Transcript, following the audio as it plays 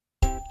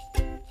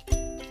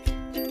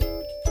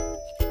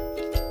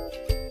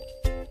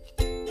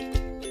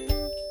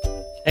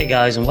Hey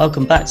guys, and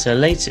welcome back to the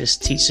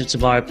latest Teach of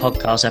Tomorrow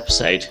podcast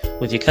episode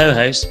with your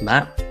co-host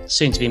Matt,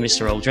 soon to be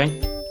Mr.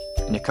 Aldring,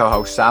 and your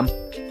co-host Sam,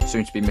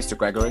 soon to be Mr.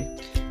 Gregory.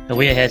 And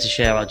we are here to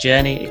share our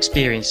journey,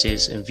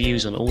 experiences, and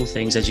views on all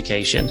things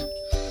education.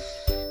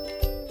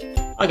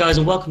 Hi guys,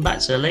 and welcome back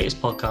to the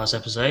latest podcast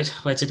episode,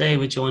 where today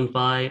we're joined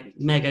by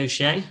Meg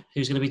O'Shea,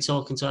 who's going to be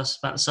talking to us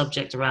about the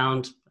subject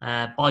around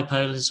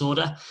bipolar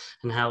disorder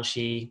and how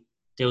she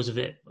deals with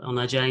it on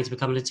her journey to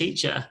becoming a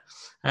teacher.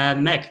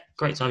 Meg,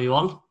 great to have you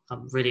on.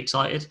 I'm really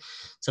excited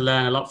to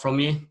learn a lot from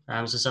you.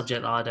 It's a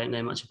subject that I don't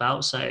know much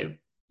about. So,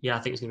 yeah,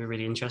 I think it's going to be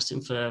really interesting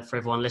for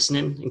everyone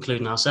listening,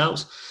 including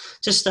ourselves.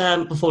 Just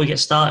before we get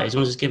started, do you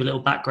want to just give a little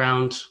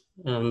background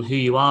on who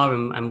you are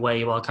and where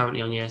you are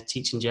currently on your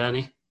teaching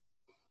journey?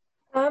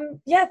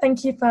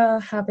 Thank you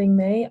for having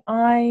me.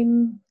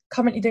 I'm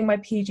currently doing my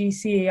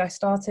PGCE. I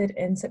started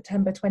in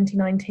September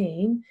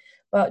 2019,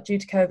 but due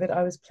to COVID,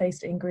 I was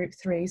placed in Group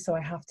 3, so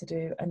I have to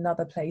do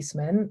another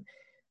placement.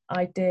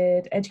 I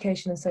did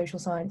education and social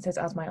sciences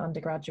as my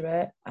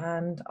undergraduate,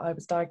 and I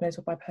was diagnosed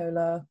with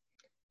bipolar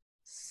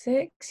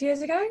 6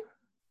 years ago.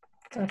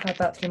 So I've had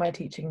that through my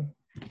teaching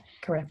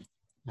career.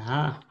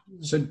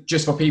 So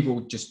just for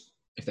people, just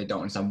if they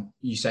don't understand,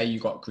 you say you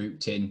got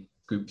grouped in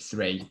Group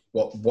 3.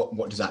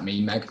 What does that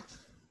mean, Meg?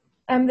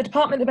 The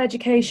Department of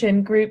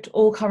Education grouped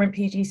all current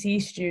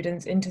PGCE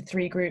students into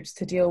 3 groups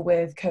to deal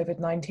with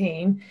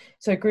COVID-19.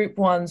 So Group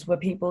 1s were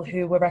people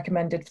who were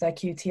recommended for their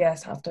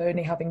QTS after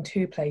only having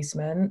 2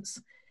 placements.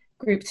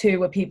 Group 2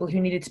 were people who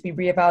needed to be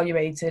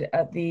reevaluated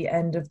at the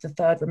end of the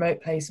 3rd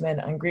remote placement,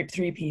 and Group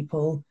 3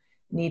 people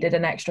needed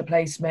an extra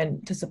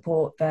placement to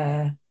support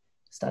their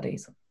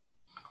studies.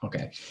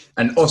 Okay.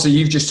 And also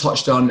you've just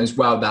touched on as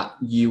well that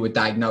you were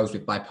diagnosed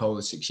with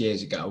bipolar 6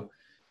 years ago.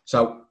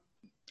 So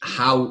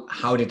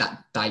how did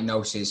that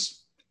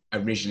diagnosis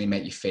originally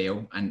make you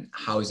feel, and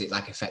how has it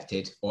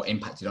affected or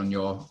impacted on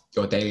your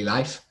daily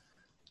life?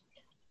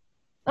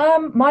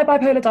 My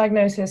bipolar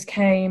diagnosis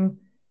came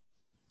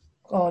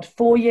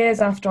 4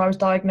 years after I was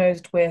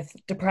diagnosed with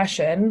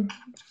depression.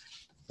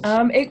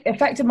 It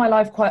affected my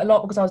life quite a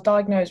lot because I was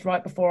diagnosed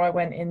right before I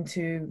went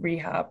into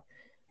rehab.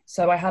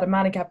 So I had a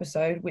manic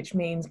episode, which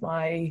means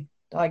my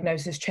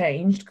diagnosis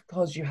changed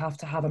because you have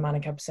to have a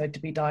manic episode to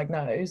be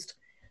diagnosed.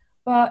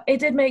 But it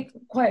did make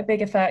quite a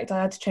big effect.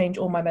 I had to change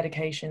all my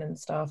medication and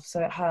stuff. So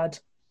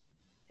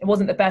it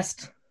wasn't the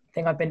best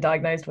thing I've been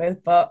diagnosed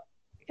with, but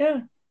yeah.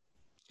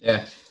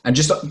 Yeah. And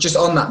just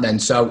on that then,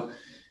 so,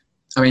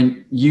 I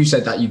mean, you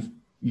said that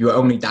you were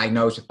only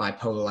diagnosed with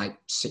bipolar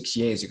 6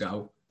 years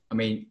ago. I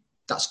mean,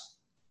 that's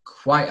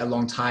quite a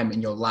long time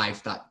in your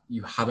life that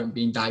you haven't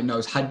been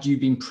diagnosed. Had you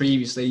been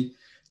previously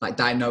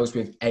diagnosed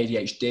with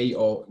ADHD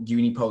or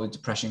unipolar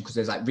depression? Because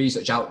there's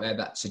research out there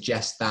that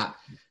suggests that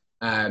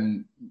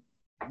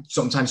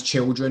sometimes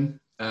children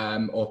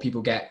or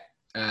people get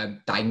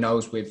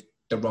diagnosed with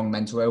the wrong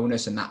mental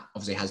illness, and that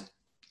obviously has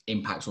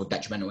impacts or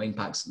detrimental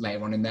impacts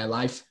later on in their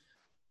life.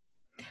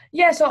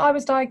 Yeah, so I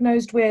was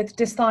diagnosed with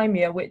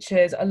dysthymia, which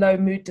is a low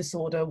mood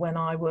disorder, when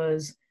I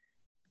was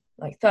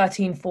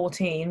 13,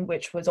 14,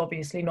 which was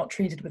obviously not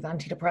treated with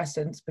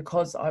antidepressants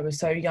because I was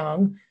so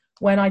young.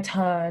 When I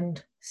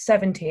turned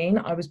 17,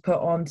 I was put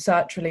on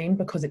sertraline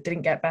because it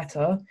didn't get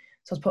better.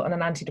 So I was put on an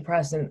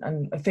antidepressant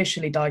and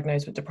officially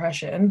diagnosed with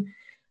depression.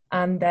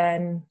 And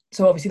then,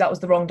 so obviously that was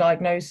the wrong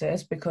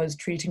diagnosis, because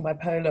treating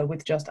bipolar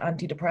with just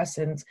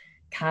antidepressants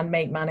can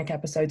make manic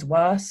episodes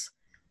worse.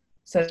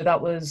 So that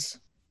was,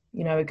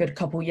 a good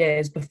couple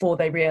years before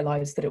they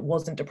realized that it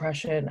wasn't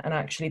depression, and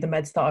actually the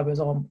meds that I was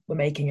on were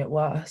making it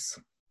worse.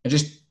 And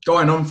just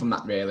going on from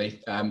that,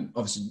 really,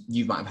 obviously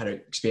you might have had an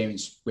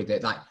experience with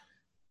it.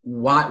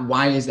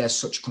 Why is there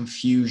such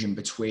confusion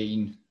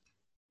between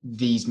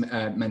these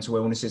mental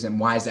illnesses, and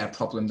why is there a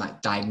problem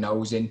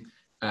diagnosing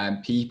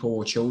people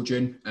or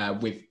children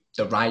with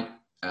the right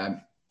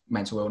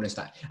mental illness?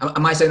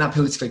 Am I saying that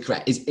politically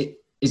correct?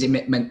 Is it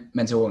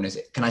mental illness?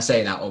 Can I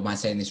say that, or am I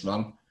saying this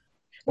wrong?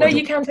 No,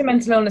 you can say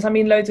mental illness. I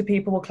mean, loads of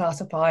people will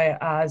classify it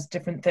as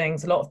different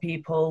things. A lot of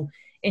people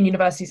in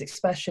universities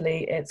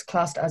especially, it's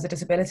classed as a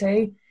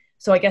disability.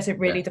 So I guess it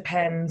really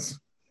depends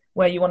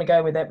where you want to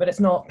go with it, but it's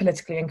not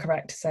politically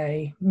incorrect to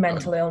say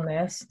mental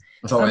illness.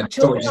 I thought we'd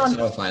just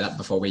clarify that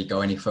before we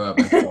go any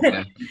further.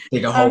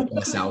 Dig a hole for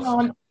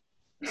myself.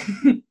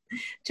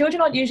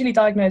 Children aren't usually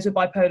diagnosed with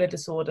bipolar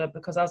disorder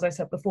because, as I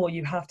said before,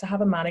 you have to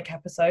have a manic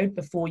episode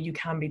before you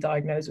can be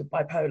diagnosed with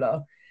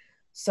bipolar.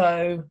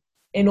 So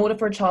in order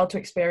for a child to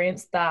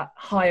experience that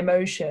high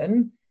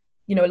emotion,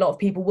 a lot of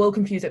people will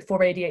confuse it for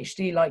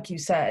ADHD, like you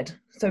said.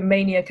 So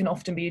mania can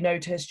often be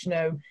noticed,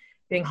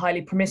 being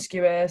highly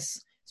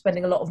promiscuous,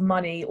 spending a lot of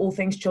money, all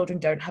things children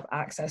don't have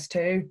access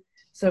to.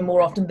 So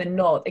more often than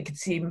not, it could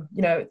seem,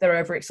 they're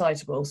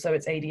overexcitable, so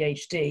it's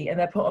ADHD, and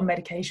they're put on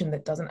medication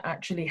that doesn't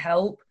actually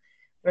help.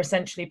 They're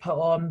essentially put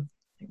on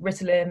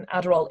Ritalin,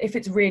 Adderall, if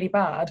it's really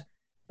bad,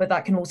 but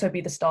that can also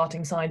be the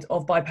starting signs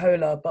of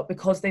bipolar. But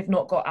because they've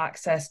not got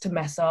access to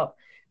mess up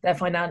their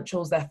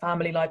financials, their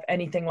family life,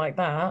 anything like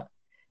that,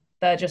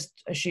 they're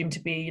just assumed to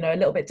be, a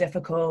little bit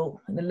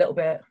difficult and a little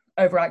bit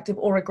overactive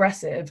or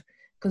aggressive.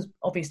 because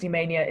obviously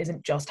mania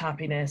isn't just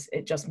happiness,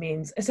 it just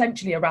means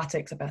essentially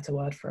erratic's a better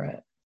word for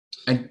it.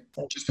 And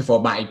just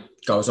before Matty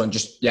goes on,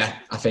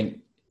 I think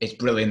it's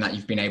brilliant that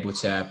you've been able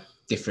to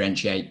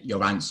differentiate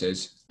your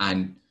answers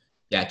and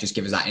just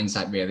give us that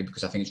insight, really,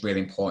 because I think it's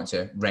really important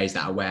to raise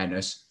that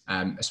awareness,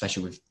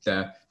 especially with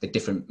the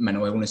different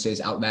mental illnesses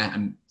out there,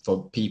 and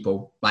for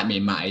people like me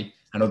and Matty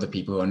and other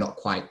people who are not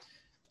quite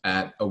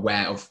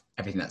aware of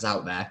everything that's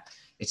out there.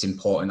 It's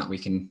important that we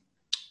can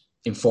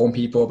inform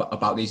people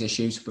about these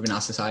issues within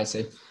our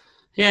society.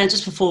 Yeah, and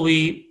just before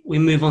we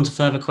move on to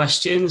further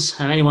questions,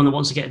 anyone that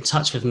wants to get in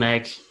touch with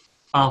Meg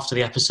after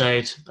the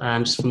episode,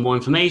 just for more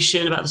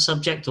information about the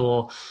subject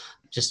or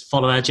just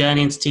follow her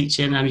journey into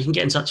teaching, you can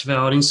get in touch with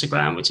her on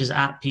Instagram, which is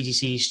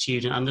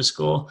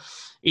 @PGCstudent_.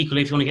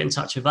 Equally, if you want to get in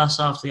touch with us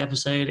after the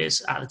episode,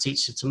 it's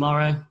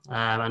 @TheTeacherTomorrow,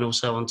 and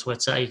also on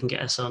Twitter, you can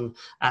get us on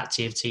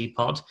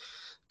 @TFTpod.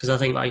 Because I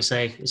think, like you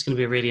say, it's going to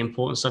be a really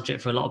important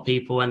subject for a lot of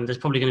people, and there's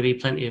probably going to be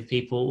plenty of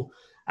people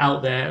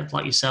out there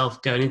like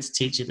yourself going into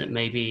teaching that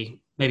may be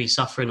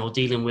suffering or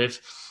dealing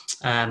with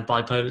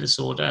bipolar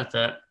disorder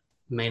that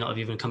may not have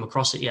even come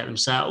across it yet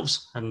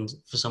themselves. And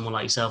for someone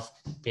like yourself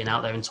being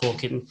out there and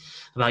talking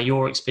about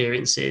your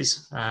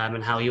experiences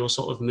and how you're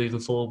sort of moving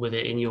forward with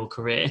it in your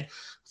career,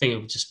 I think it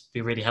would just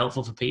be really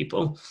helpful for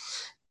people.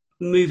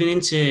 Moving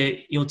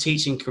into your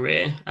teaching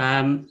career,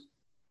 how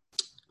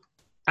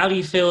do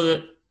you feel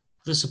that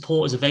the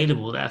support is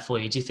available there for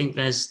you? Do you think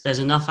there's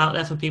enough out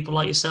there for people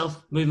like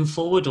yourself moving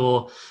forward,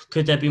 or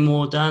could there be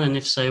more done? And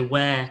if so,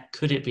 where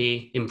could it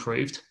be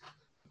improved?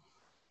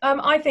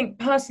 I think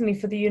personally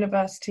for the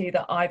university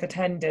that I've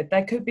attended,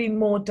 there could be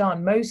more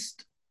done.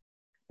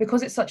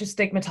 Because it's such a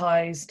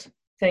stigmatized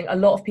thing, a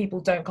lot of people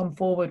don't come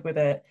forward with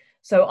it.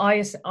 So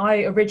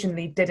I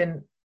originally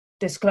didn't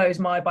disclose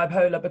my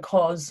bipolar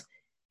because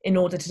in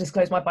order to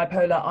disclose my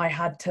bipolar, I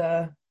had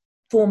to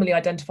formally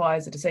identify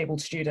as a disabled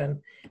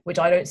student, which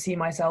I don't see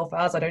myself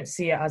as. I don't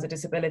see it as a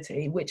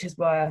disability, which is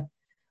where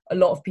a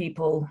lot of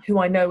people who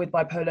I know with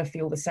bipolar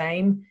feel the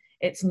same.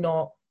 It's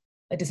not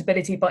a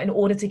disability, but in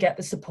order to get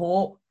the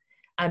support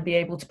and be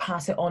able to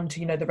pass it on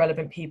to, the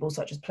relevant people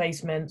such as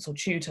placements or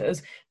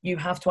tutors, you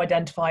have to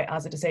identify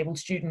as a disabled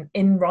student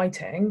in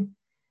writing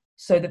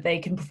so that they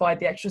can provide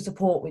the extra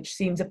support, which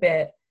seems a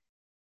bit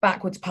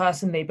backwards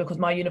personally, because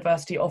my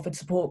university offered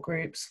support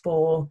groups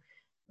for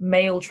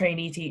male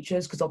trainee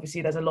teachers, because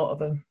obviously there's a lot of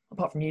them,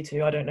 apart from you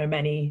two, I don't know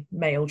many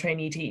male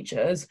trainee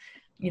teachers,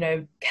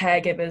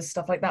 caregivers,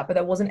 stuff like that, but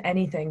there wasn't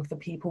anything for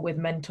people with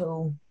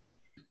mental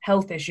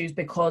health issues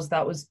because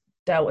that was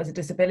dealt as a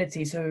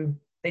disability. So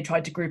they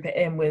tried to group it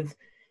in with,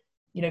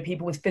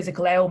 people with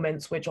physical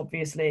ailments, which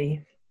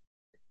obviously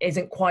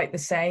isn't quite the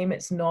same.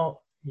 It's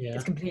not,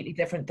 It's completely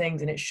different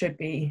things, and it should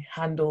be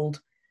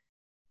handled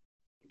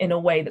in a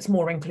way that's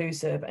more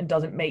inclusive and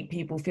doesn't make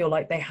people feel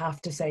like they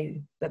have to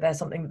say that there's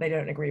something that they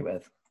don't agree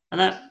with. And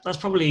that's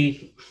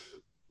probably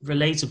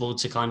relatable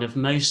to kind of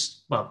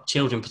most,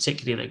 children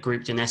particularly that are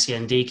grouped in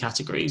SEND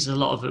categories. A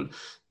lot of them,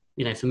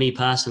 for me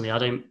personally, I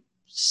don't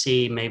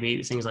see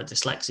maybe things like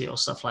dyslexia or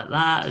stuff like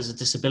that as a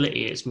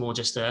disability. It's more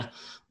just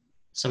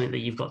something that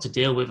you've got to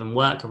deal with and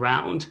work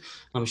around.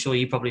 I'm sure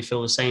you probably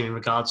feel the same in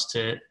regards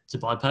to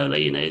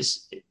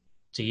bipolar.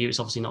 To you, it's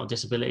obviously not a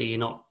disability.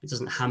 It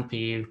doesn't hamper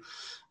you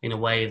in a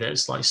way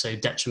that's like so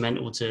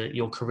detrimental to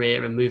your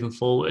career and moving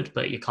forward,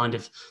 but you're kind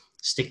of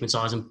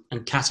stigmatized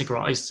and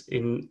categorized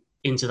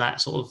into that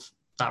sort of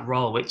that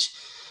role, which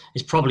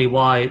is probably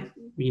why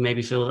you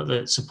maybe feel that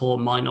the support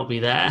might not be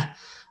there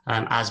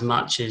as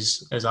much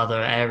as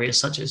other areas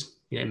such as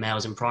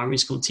males in primary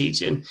school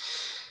teaching.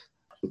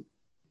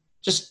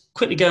 Just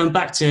quickly going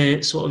back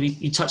to sort of,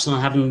 you touched on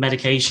having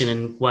medication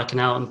and working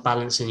out and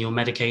balancing your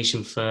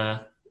medication for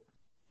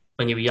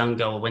when you were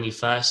younger or when you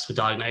first were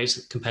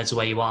diagnosed compared to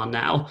where you are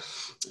now.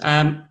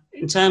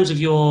 In terms of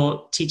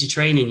your teacher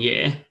training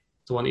year,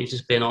 the one that you've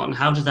just been on,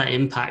 how did that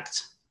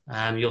impact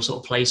your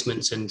sort of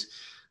placements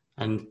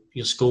and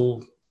your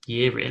school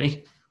year,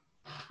 really?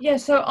 Yeah,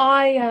 so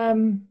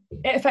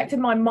it affected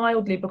mine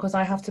mildly because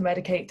I have to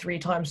medicate 3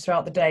 times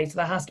throughout the day. So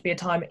there has to be a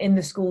time in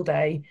the school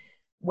day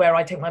where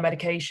I take my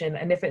medication.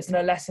 And if it's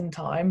no lesson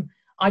time,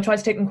 I try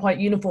to take them quite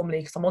uniformly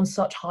because I'm on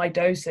such high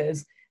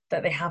doses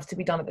that they have to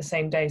be done at the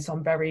same day. So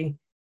I'm very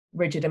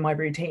rigid in my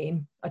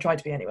routine. I try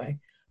to be anyway.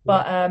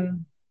 But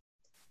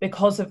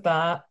because of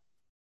that,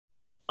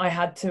 I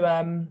had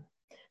to,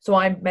 so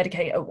I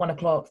medicate at 1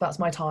 o'clock. That's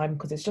my time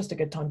because it's just a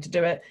good time to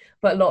do it.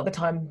 But a lot of the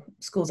time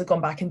schools have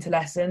gone back into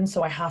lessons.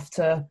 So I have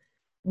to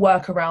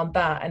work around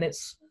that. And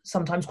it's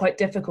sometimes quite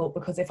difficult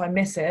because if I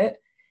miss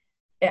it,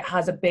 it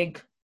has a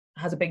big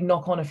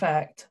knock-on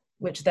effect,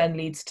 which then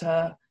leads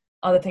to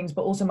other things.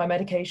 But also my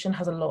medication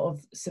has a lot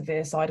of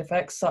severe side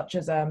effects, such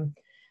as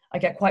I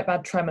get quite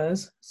bad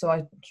tremors. So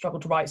I struggle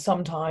to write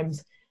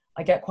sometimes.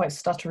 I get quite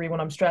stuttery when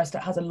I'm stressed.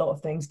 It has a lot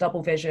of things,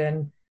 double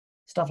vision,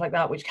 stuff like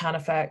that, which can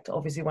affect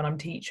obviously when I'm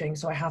teaching.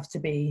 So I have to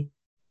be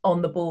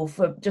on the ball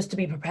just to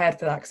be prepared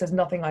for that, because there's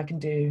nothing I can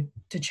do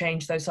to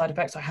change those side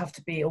effects. I have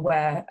to be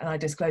aware and I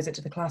disclose it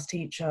to the class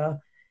teacher.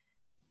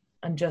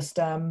 And just,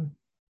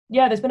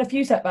 there's been a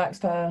few setbacks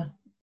for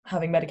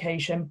having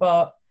medication,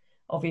 but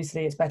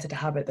obviously it's better to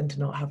have it than to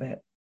not have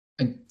it.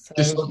 And So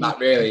just on that,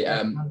 really,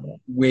 it.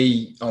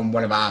 we, on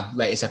one of our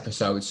latest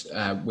episodes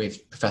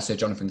with Professor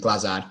Jonathan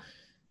Glazard,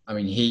 I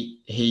mean,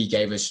 he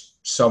gave us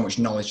so much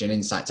knowledge and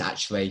insight to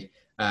actually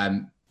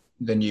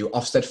the new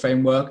Ofsted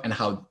framework and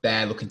how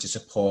they're looking to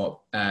support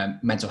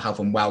mental health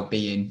and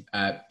well-being,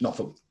 not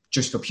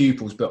just for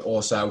pupils, but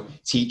also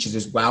teachers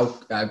as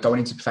well, going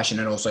into profession,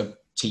 and also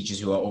teachers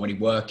who are already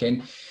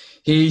working.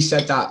 He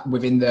said that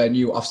within the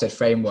new Ofsted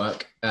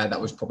framework that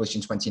was published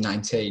in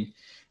 2019,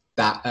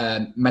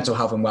 that mental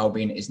health and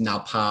well-being is now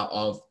part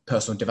of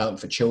personal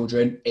development for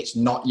children. It's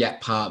not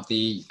yet part of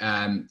the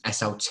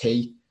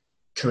SLT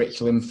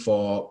curriculum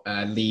for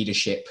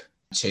leadership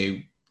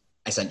to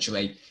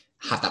essentially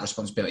have that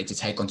responsibility to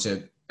take on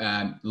to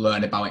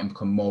learn about it and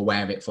become more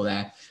aware of it for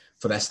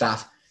their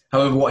staff.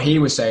 However, what he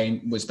was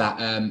saying was that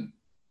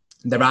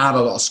there are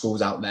a lot of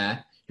schools out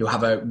there who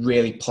have a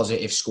really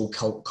positive school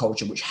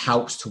culture, which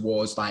helps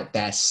towards like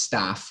their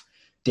staff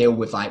deal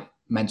with like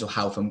mental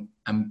health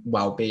and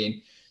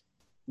well-being.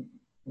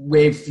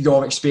 With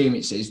your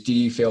experiences, do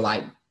you feel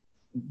like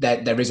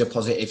there is a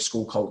positive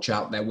school culture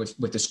out there with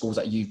the schools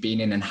that you've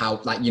been in, and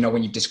how, like, you know,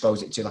 when you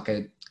disclose it to like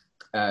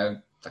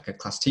a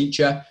class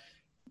teacher,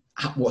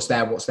 what's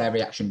their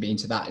reaction been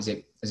to that? Has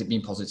it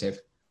been positive?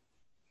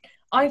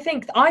 I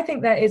think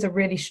there is a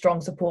really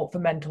strong support for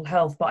mental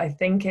health, but I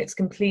think it's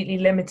completely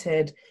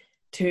limited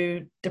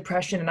to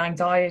depression and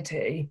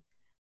anxiety.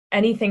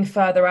 Anything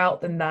further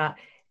out than that,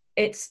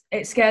 it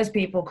scares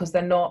people because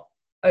they're not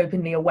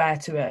openly aware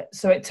to it.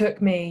 So it took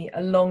me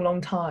a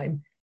long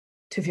time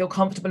to feel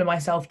comfortable in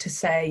myself to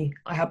say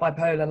I had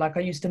bipolar. Like, I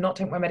used to not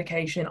take my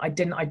medication. I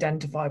didn't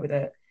identify with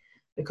it,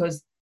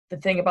 because the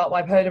thing about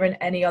bipolar and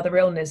any other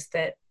illness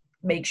that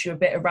makes you a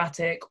bit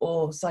erratic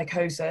or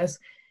psychosis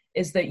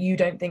is that you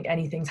don't think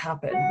anything's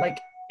happened. Like,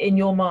 in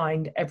your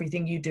mind,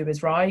 everything you do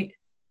is right.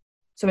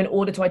 So in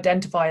order to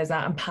identify as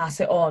that and pass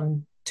it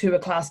on to a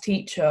class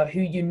teacher who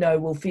you know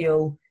will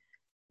feel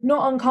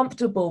not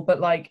uncomfortable,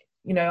 but like,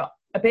 you know,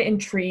 a bit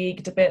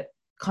intrigued, a bit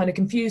kind of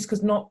confused,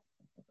 because not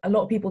a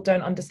lot of people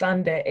don't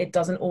understand it. It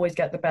doesn't always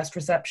get the best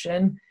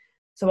reception.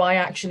 So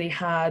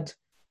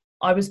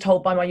I was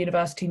told by my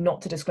university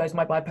not to disclose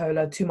my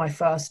bipolar to my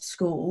first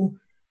school,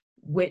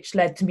 which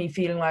led to me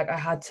feeling like I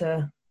had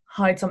to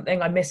hide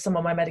something. I missed some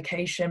of my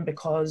medication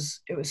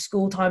because it was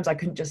school times. I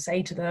couldn't just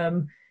say to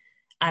them,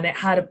 and it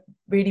had a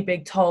really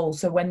big toll.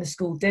 So when the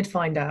school did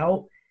find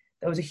out,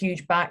 there was a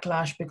huge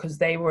backlash because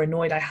they were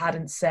annoyed I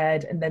hadn't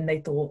said, and then they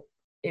thought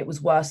it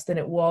was worse than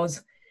it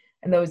was.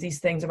 And there was these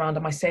things around,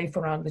 am I safe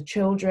around the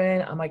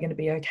children? Am I going to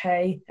be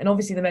okay? And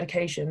obviously the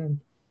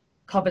medication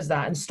covers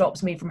that and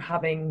stops me from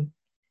having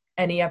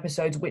any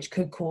episodes which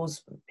could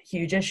cause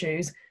huge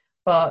issues.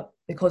 But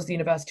because the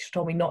university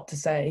told me not to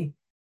say,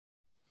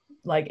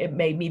 like, it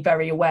made me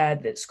very aware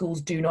that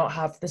schools do not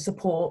have the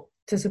support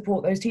to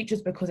support those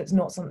teachers, because it's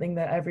not something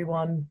that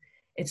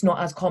it's not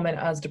as common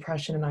as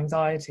depression and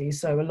anxiety.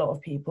 So a lot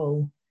of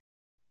people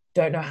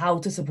don't know how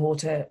to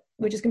support it,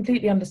 which is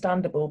completely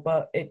understandable,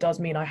 but it does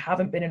mean I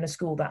haven't been in a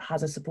school that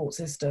has a support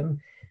system,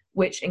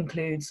 which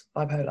includes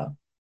bipolar.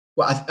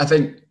 Well, I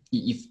think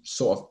you've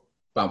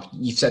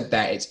you've said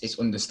that it's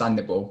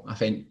understandable. I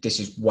think this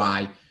is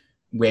why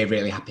we're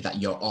really happy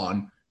that you're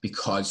on,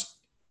 because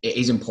it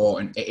is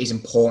important. It is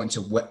important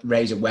to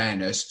raise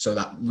awareness so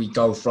that we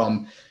go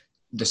from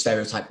the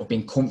stereotype of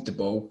being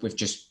comfortable with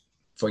just,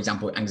 for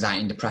example, anxiety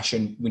and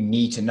depression. We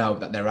need to know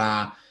that there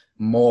are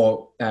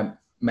more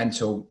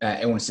mental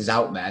illnesses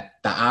out there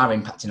that are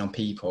impacting on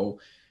people,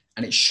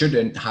 and it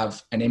shouldn't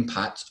have an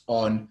impact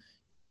on,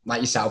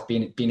 like yourself,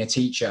 being a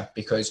teacher.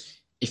 Because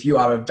if you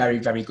are a very,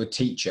 very good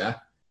teacher,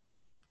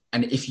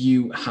 and if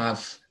you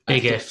have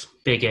big if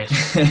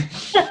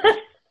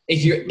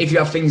if you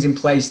have things in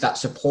place that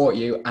support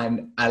you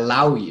and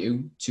allow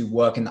you to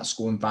work in that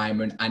school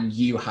environment, and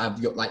you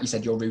have like you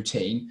said, your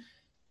routine,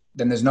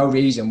 then there's no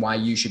reason why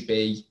you should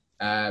be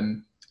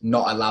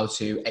not allowed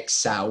to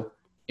excel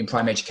in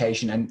primary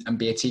education and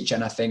be a teacher.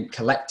 And I think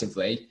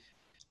collectively,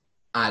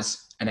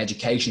 as an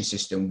education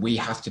system, we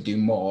have to do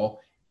more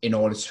in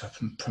order to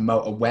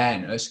promote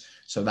awareness,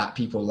 so that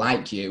people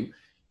like you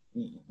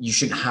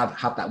shouldn't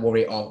have that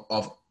worry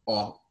of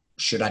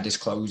should I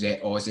disclose it,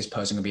 or is this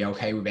person going to be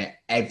okay with it?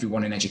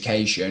 Everyone in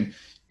education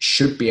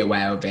should be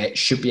aware of it,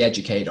 should be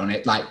educated on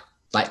it. Like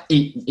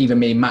even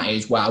me and Matty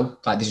as well.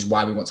 Like, this is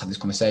why we want to have this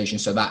conversation,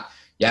 so that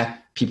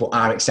people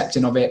are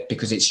accepting of it,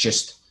 because it's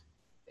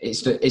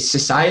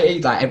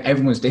society. Like,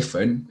 everyone's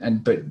different,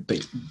 and but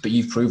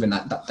you've proven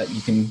that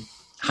you can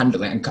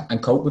handle it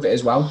and cope with it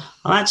as well.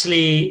 I'm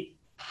actually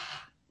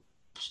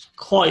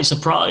quite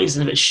surprised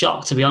and a bit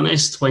shocked, to be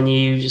honest, when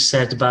you just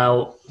said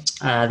about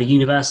the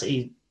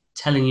university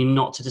telling you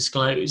not to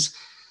disclose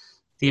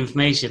the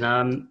information.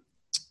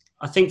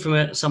 I think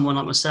from someone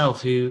like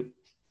myself who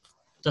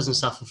doesn't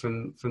suffer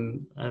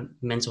from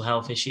mental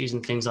health issues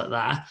and things like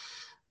that,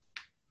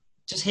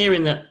 just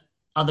hearing that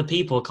other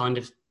people are kind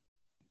of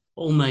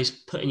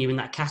almost putting you in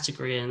that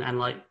category and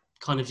like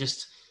kind of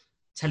just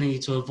telling you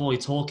to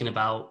avoid talking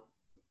about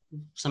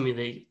something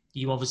that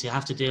you obviously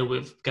have to deal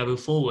with going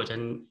forward,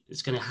 and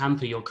it's going to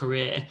hamper your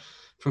career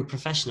from a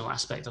professional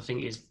aspect, I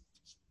think is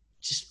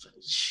just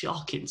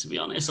shocking, to be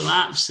honest. I'm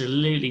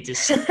absolutely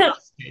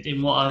disgusted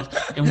in what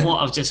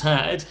I've just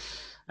heard.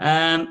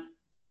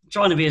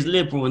 Trying to be as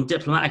liberal and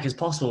diplomatic as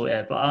possible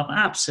here, but I'm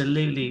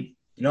absolutely.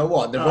 You know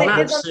what?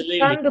 It's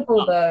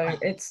understandable though.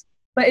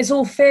 But it's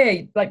all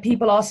fear. Like,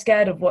 people are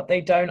scared of what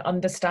they don't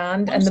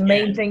understand. And the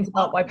main things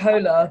about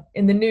bipolar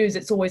in the news,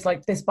 it's always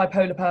like, this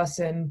bipolar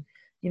person,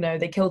 you know,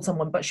 they killed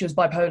someone, but she was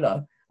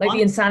bipolar. Like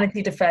the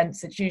insanity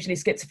defense, it's usually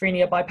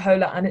schizophrenia,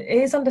 bipolar, and it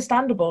is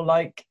understandable.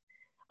 Like,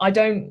 I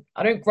don't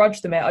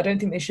grudge them it. I don't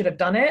think they should have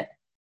done it.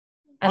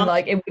 And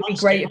like, it would be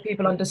great if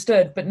people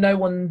understood, but no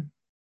one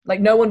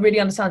really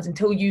understands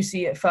until you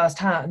see it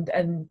firsthand.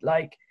 And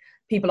like,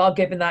 people are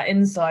given that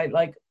insight,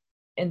 like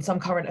in some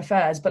current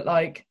affairs, but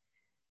like,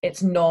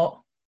 it's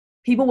not,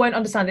 people won't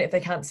understand it if they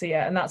can't see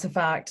it, and that's a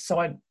fact.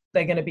 So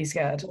they're going to be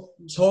scared.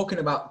 Talking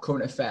about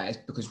current affairs,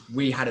 because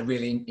we had a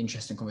really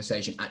interesting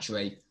conversation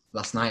actually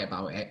last night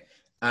about it.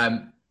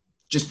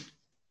 Just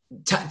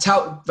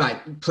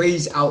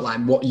please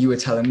outline what you were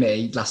telling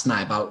me last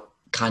night about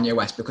Kanye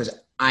West, because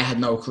I had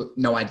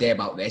no idea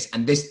about this,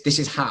 and this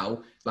is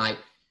how like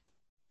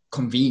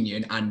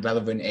convenient and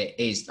relevant it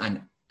is,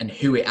 and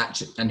who it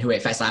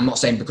affects. Like, I'm not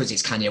saying because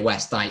it's Kanye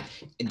West, like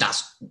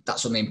that's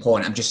something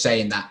important. I'm just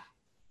saying that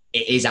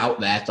it is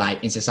out there,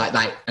 like in society.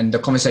 Like, and the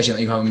conversation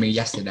that you had with me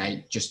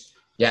yesterday just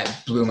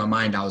blew my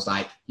mind. I was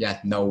like,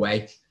 no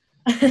way.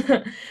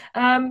 So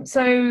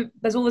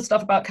there's all this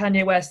stuff about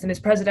Kanye West and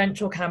his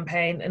presidential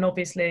campaign, and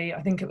obviously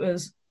I think it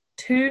was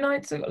 2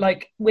 nights ago,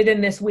 like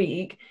within this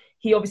week,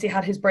 he obviously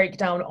had his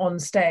breakdown on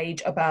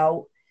stage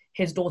about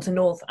his daughter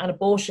North and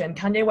abortion.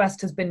 Kanye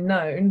West has been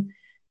known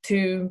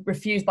to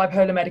refuse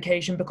bipolar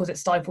medication because it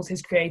stifles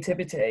his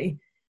creativity,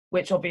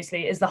 which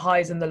obviously is the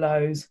highs and the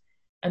lows.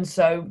 And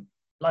so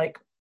like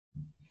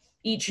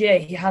each year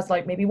he has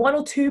like maybe 1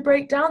 or 2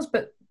 breakdowns,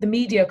 but the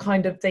media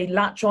kind of, they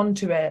latch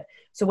onto it.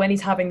 So when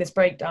he's having this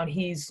breakdown,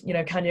 he's, you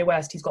know, Kanye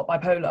West, he's got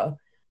bipolar.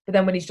 But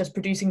then when he's just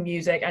producing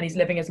music and he's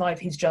living his life,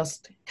 he's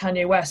just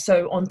Kanye West.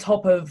 So on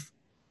top of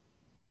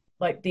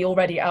like the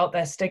already out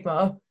there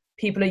stigma,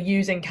 people are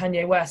using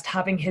Kanye West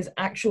having his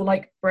actual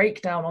like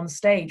breakdown on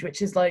stage,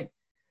 which is like,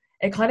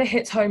 it kind of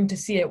hits home to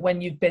see it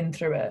when you've been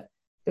through it,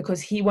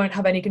 because he won't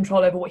have any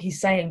control over what he's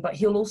saying, but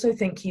he'll also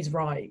think he's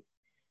right.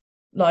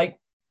 Like,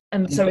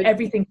 and so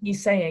everything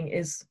he's saying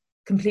is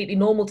completely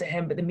normal to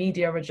him, but the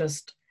media are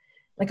just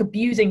like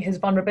abusing his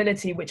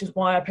vulnerability, which is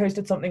why I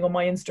posted something on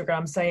my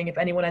Instagram saying, if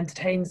anyone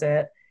entertains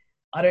it,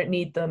 I don't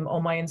need them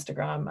on my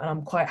Instagram. And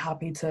I'm quite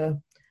happy to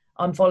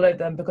unfollow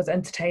them, because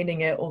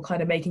entertaining it or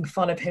kind of making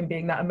fun of him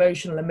being that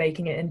emotional and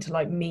making it into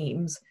like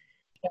memes.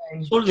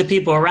 All of the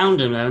people around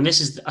him, though, and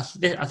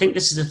I think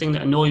this is the thing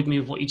that annoyed me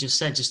with what you just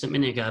said just a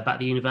minute ago about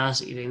the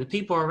university thing. The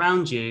people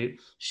around you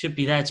should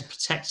be there to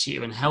protect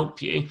you and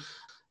help you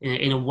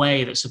in a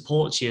way that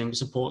supports you and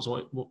supports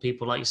what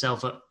people like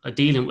yourself are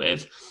dealing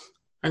with.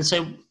 And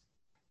so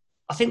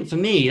I think for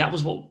me, that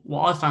was what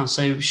I found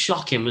so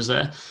shocking, was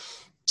that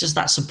just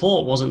that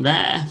support wasn't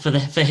there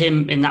for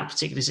him in that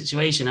particular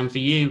situation, and for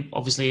you,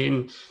 obviously,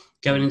 in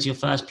going into your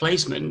first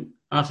placement. And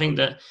I think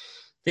that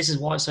this is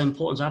why it's so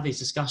important to have these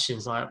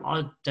discussions. Like,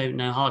 I don't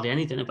know hardly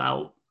anything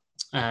about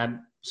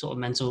sort of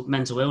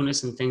mental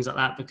illness and things like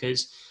that,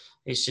 because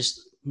it's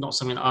just not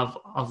something that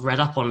I've read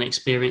up on and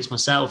experienced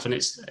myself, and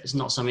it's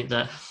not something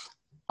that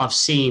I've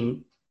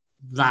seen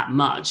that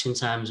much in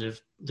terms of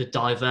the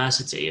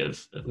diversity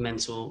of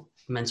mental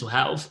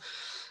health.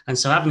 And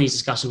so having these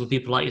discussions with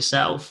people like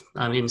yourself,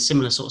 in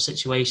similar sort of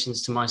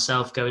situations to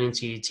myself going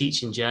into your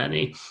teaching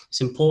journey,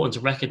 it's important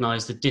to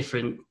recognise the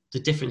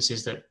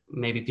differences that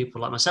maybe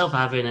people like myself are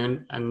having,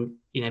 and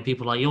you know,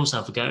 people like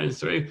yourself are going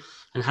through,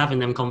 and having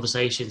them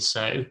conversations.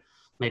 So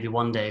maybe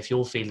one day if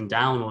you're feeling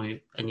down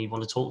and you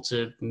want to talk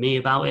to me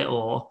about it,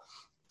 or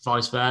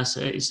vice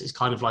versa, it's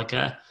kind of like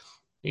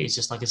it's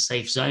just like a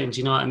safe zone. Do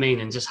you know what I mean?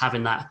 And just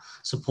having that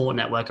support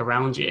network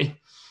around you.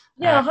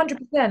 Yeah,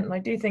 100%. I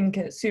do think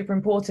it's super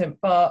important,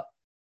 but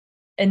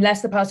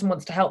unless the person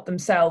wants to help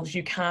themselves,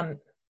 you can't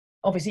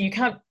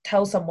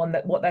tell someone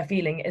that what they're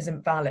feeling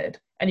isn't valid,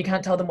 and you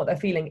can't tell them what they're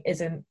feeling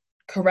isn't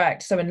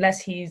correct. So unless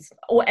he's,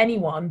 or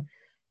anyone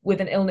with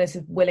an illness,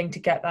 is willing to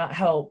get that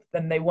help,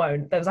 then they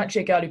won't. There was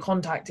actually a girl who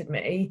contacted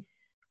me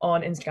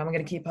on Instagram. I'm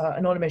going to keep her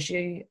anonymous.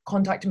 She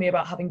contacted me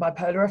about having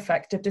bipolar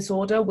affective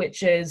disorder,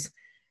 which is,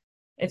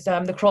 it's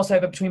the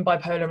crossover between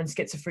bipolar and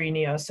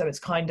schizophrenia. So it's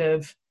kind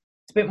of,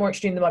 it's a bit more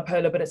extreme than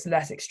bipolar, but it's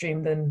less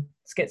extreme than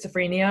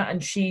schizophrenia.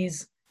 And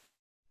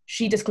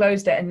she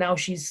disclosed it, and now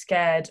she's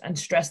scared and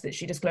stressed that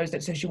she disclosed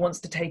it. So she wants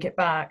to take it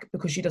back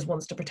because she just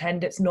wants to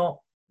pretend it's not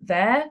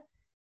there.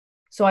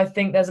 So I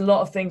think there's a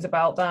lot of things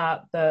about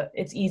that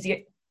it's easier.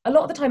 A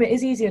lot of the time it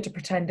is easier to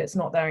pretend it's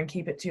not there and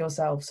keep it to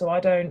yourself. So I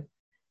don't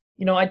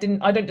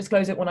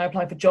disclose it when I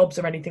apply for jobs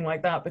or anything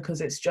like that,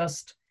 because it's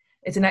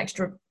an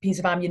extra piece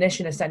of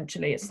ammunition,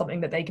 essentially. It's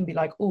something that they can be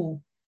like,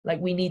 oh, like,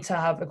 we need to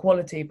have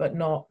equality, but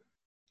not,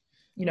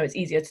 you know, it's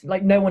easier to,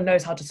 like, no one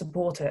knows how to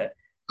support it.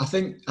 I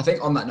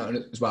think on that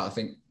note as well,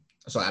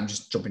 sorry, I'm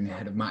just jumping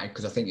ahead of Matt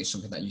because I think it's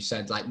something that you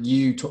said, like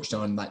you touched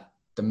on like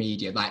the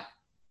media, like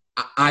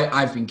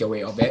I've been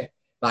guilty of it.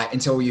 Like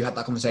until you had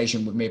that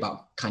conversation with me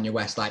about Kanye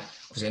West, like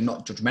obviously I'm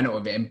not judgmental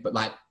of him, but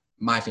like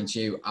my thing to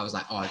you, I was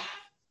like, oh,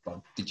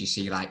 well, did you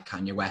see like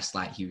Kanye West?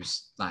 Like he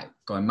was like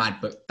going mad,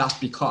 but that's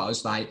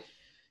because like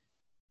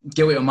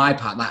guilty on my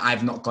part, like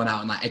I've not gone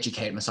out and like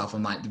educated myself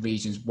on like the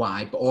reasons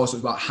why, but also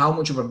about how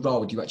much of a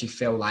role do you actually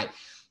feel like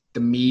the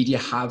media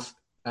have,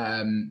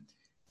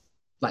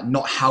 like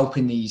not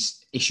helping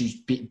these issues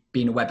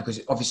being aware,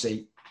 because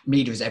obviously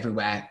media is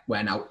everywhere.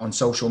 We're now on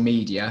social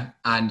media,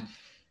 and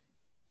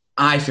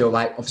I feel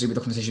like obviously with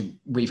the conversation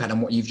we've had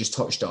and what you've just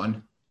touched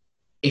on,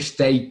 if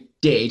they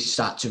did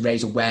start to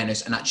raise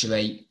awareness and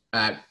actually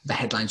the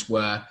headlines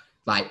were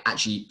like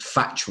actually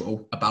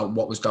factual about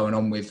what was going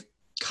on with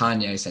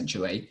Kanye,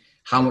 essentially,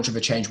 how much of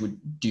a change would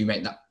you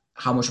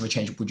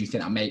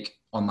think that make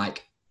on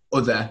like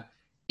other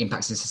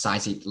impacts in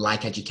society,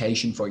 like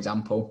education, for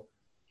example?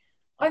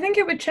 I think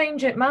it would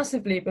change it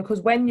massively,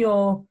 because when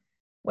you're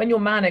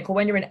manic or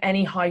when you're in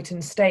any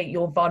heightened state,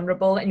 you're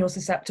vulnerable and you're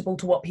susceptible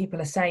to what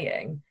people are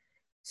saying.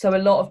 So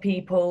a lot of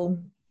people,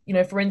 you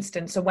know, for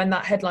instance, so when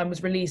that headline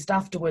was released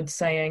afterwards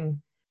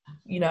saying,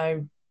 you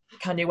know,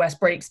 Kanye West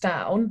breaks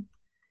down,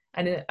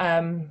 and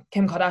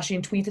Kim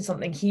Kardashian tweeted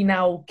something, he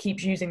now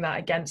keeps using that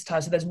against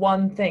her. So there's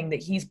one thing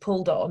that he's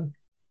pulled on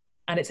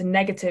and it's a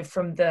negative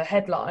from the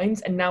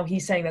headlines, and now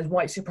he's saying there's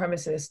white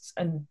supremacists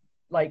and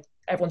like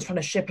everyone's trying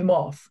to ship him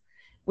off,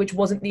 which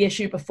wasn't the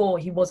issue before.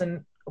 He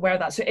wasn't aware of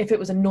that. So if it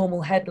was a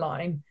normal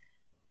headline,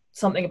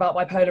 something about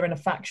bipolar and a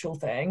factual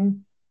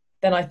thing,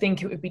 then I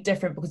think it would be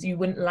different, because you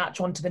wouldn't latch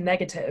onto the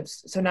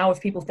negatives. So now if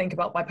people think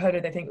about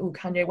bipolar, they think, oh,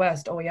 Kanye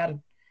West, oh, he had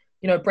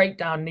a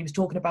breakdown and he was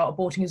talking about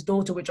aborting his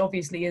daughter, which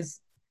obviously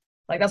is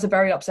like, that's a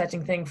very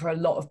upsetting thing for a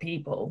lot of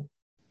people.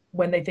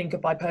 When they think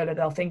of bipolar,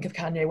 they'll think of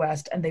Kanye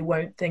West and they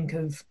won't think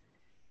of,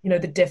 you know,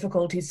 the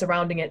difficulties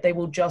surrounding it. They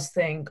will just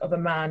think of a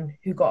man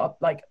who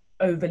got like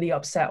overly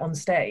upset on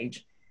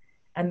stage.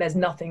 And there's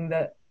nothing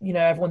that, you know,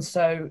 everyone's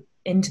so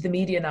into the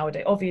media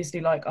nowadays. Obviously,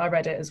 like I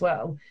read it as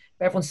well,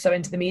 but everyone's so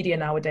into the media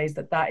nowadays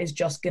that is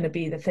just going to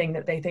be the thing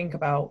that they think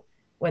about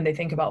when they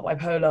think about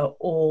bipolar.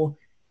 Or,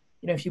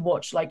 you know, if you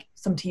watch like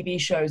some TV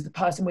shows, the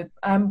person with,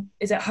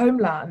 is it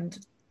Homeland?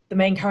 The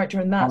main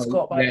character in that's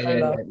got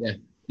bipolar.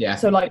 Yeah.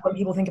 So like when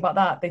people think about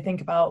that, they think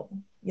about,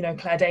 you know,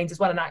 Claire Danes as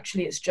well. And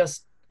actually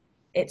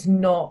it's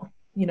not,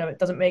 you know, it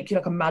doesn't make you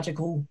like a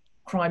magical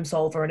crime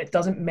solver, and it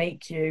doesn't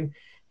make you,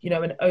 you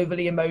know, an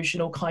overly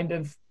emotional kind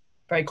of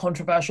very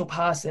controversial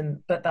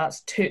person. But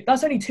that's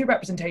only two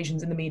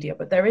representations in the media,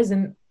 but there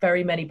isn't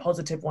very many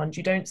positive ones.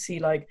 You don't see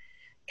like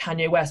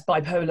Kanye West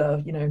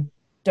bipolar, you know,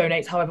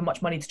 donates however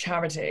much money to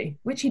charity,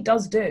 which he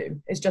does do.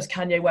 It's just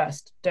Kanye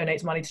West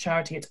donates money to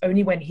charity. It's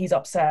only when he's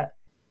upset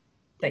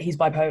that he's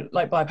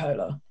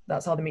bipolar.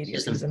 That's how the media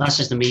sees him. That's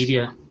just the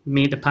media,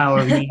 the power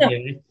of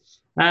media.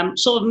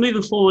 Sort of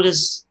moving forward,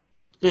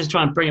 let's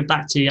try and bring it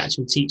back to the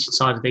actual teaching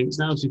side of things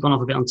now, because we've gone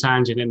off a bit on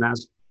tangent, and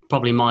that's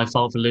probably my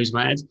fault for losing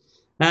my head.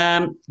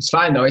 It's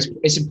fine though.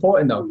 It's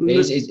important though.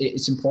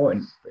 It's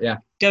important. Yeah.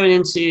 Going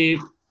into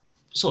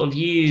sort of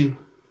you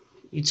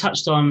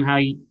touched on how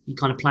you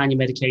kind of plan your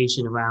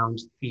medication around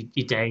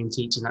your day and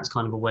teaching. That's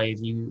kind of a way of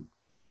you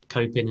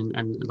coping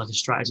and like a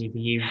strategy for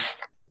you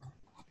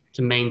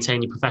to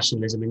maintain your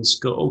professionalism in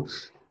school.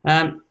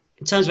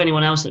 In terms of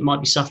anyone else that might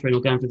be suffering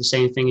or going through the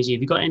same thing as you,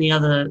 have you got any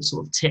other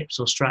sort of tips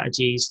or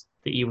strategies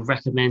that you would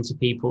recommend to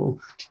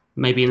people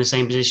maybe in the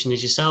same position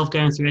as yourself,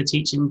 going through a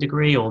teaching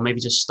degree, or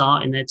maybe just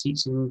starting their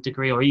teaching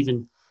degree, or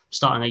even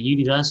starting a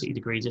university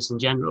degree just in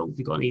general? Have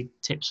you got any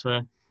tips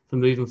for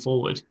moving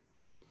forward?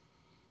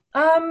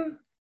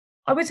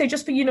 I would say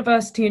just for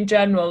university in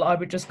general, I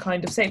would just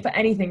kind of say for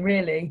anything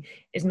really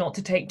is not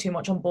to take too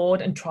much on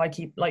board and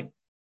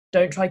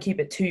don't try keep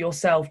it to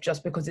yourself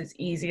just because it's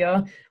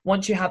easier.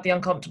 Once you have the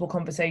uncomfortable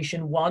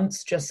conversation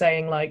once, just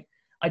saying like,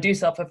 I do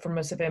suffer from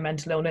a severe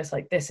mental illness,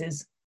 like this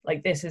is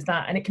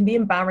that. And it can be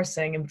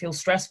embarrassing and feel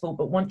stressful,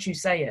 but once you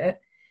say it,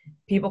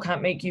 people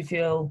can't make you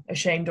feel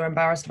ashamed or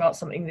embarrassed about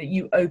something that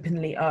you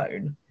openly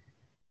own.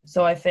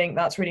 So I think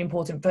that's really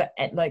important for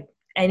like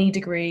any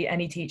degree,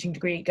 any teaching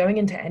degree, going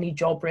into any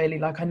job really.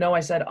 Like I know I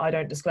said I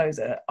don't disclose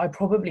it. I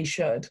probably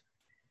should,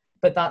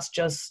 but that's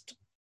just,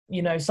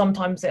 you know,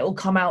 sometimes it'll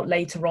come out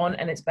later on,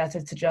 and it's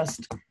better to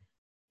just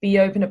be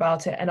open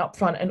about it and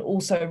upfront, and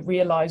also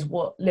realize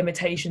what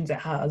limitations it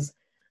has.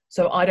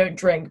 So I don't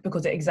drink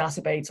because it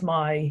exacerbates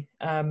my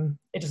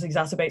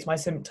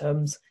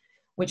symptoms,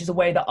 which is a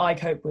way that I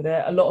cope with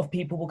it. A lot of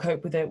people will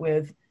cope with it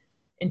with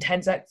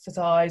intense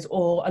exercise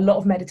or a lot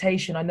of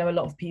meditation. I know a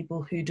lot of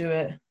people who do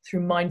it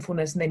through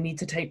mindfulness, and they need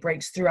to take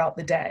breaks throughout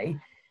the day.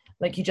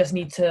 Like you just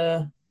need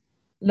to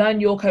learn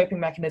your coping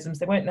mechanisms.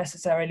 They won't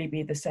necessarily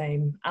be the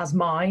same as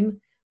mine, but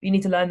you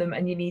need to learn them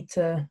and you need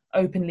to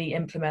openly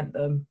implement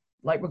them.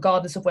 Like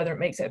regardless of whether it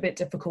makes it a bit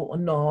difficult or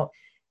not,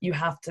 you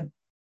have to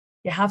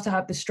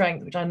have the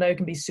strength, which I know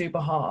can be super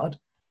hard,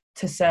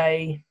 to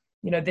say,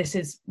 you know, this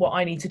is what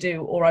I need to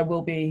do, or I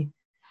will be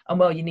And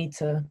well, you need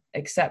to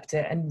accept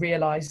it and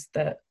realize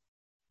that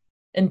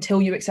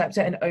until you accept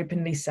it and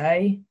openly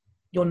say,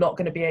 you're not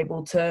going to be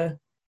able to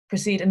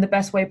proceed in the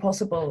best way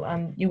possible,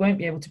 and you won't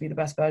be able to be the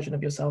best version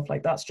of yourself.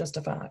 Like, that's just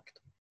a fact.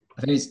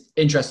 I think it's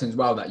interesting as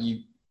well that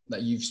you've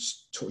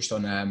touched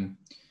on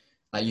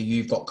like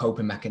you've got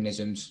coping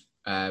mechanisms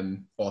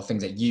or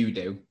things that you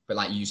do, but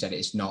like you said,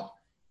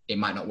 it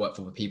might not work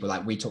for other people.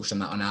 Like we touched on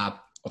that on our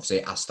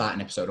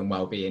starting episode on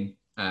well-being,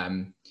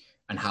 and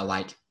how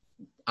like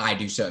I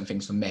do certain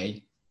things for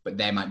me, but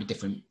they might be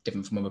different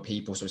from other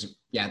people. So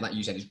like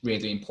you said, it's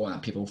really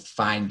important that people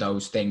find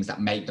those things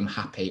that make them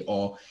happy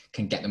or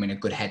can get them in a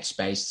good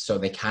headspace so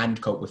they can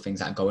cope with things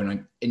that are going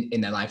on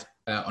in their life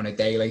on a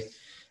daily.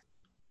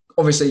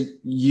 Obviously,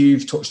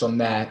 you've touched on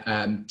their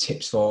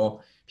tips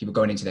for people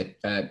going into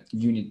their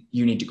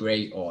uni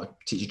degree or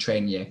teacher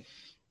training year.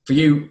 For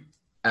you,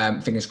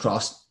 fingers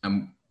crossed,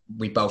 and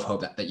we both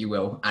hope that you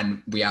will,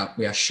 and we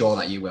are sure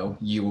that you will.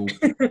 You will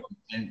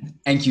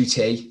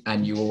NQT,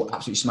 and you will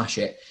absolutely smash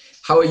it.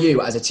 How are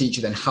you as a teacher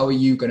then? How are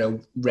you going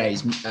to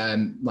raise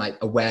like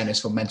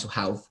awareness for mental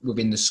health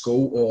within the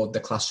school or the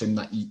classroom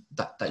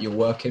that you're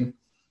working?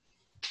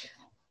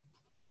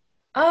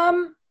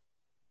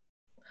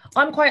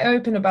 I'm quite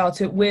open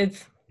about it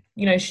with,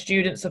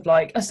 students of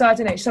like a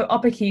certain age. So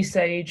upper key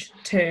stage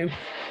 2,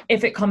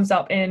 if it comes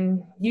up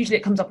usually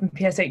it comes up in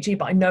PSHE,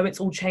 but I know it's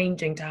all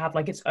changing to have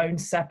like its own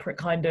separate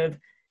kind of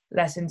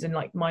lessons in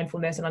like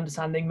mindfulness and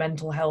understanding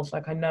mental health.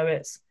 Like I know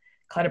it's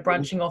kind of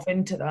branching off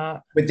into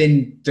that.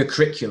 Within the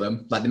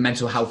curriculum, like the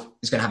mental health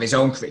is going to have its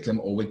own curriculum,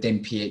 or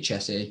within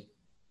PHSE?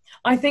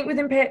 I think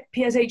within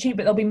PSHE, but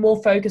there'll be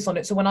more focus on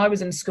it. So when I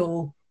was in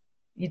school,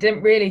 you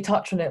didn't really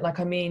touch on it. Like,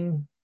 I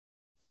mean,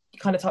 you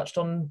kind of touched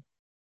on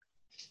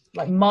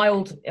like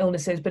mild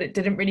illnesses, but it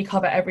didn't really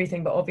cover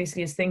everything. But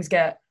obviously as things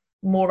get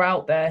more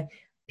out there,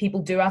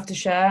 people do have to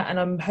share. And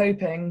I'm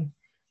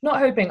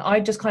I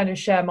just kind of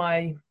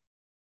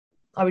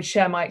I would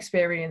share my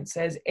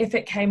experiences if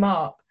it came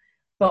up.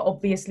 But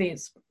obviously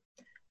it's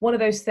one of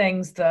those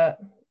things that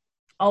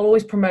I'll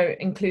always promote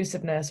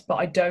inclusiveness, but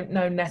I don't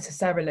know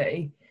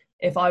necessarily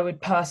if I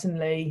would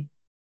personally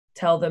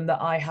tell them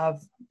that I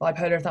have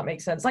bipolar, if that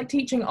makes sense. Like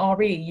teaching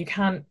RE,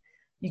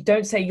 you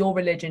don't say your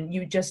religion,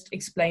 you just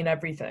explain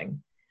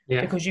everything.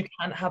 Yeah. Because you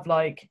can't have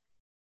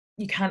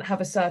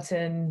a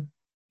certain...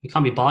 You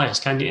can't be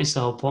biased, can you? It's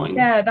the whole point.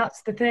 Yeah,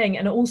 that's the thing.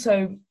 And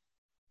also,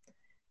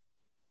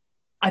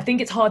 I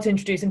think it's hard to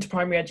introduce into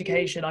primary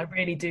education. I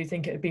really do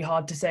think it would be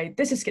hard to say,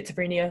 this is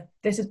schizophrenia,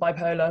 this is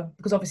bipolar,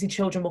 because obviously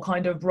children will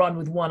kind of run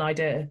with one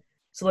idea.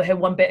 So they'll hear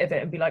one bit of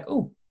it and be like,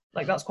 oh,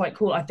 like that's quite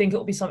cool. I think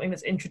it'll be something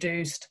that's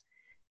introduced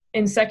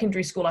in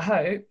secondary school, I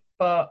hope.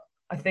 But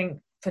I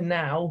think for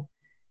now,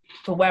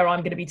 for where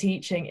I'm going to be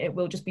teaching, it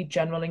will just be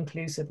general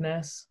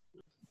inclusiveness.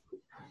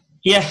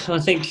 Yeah, I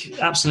think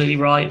absolutely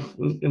right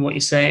in what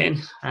you're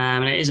saying.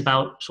 And it is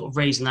about sort of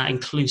raising that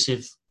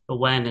inclusive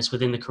awareness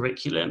within the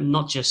curriculum,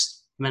 not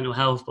just mental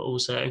health, but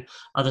also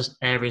other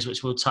areas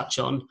which we'll touch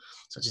on,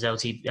 such as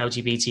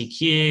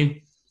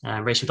LGBTQ,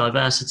 racial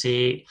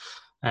diversity,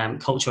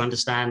 cultural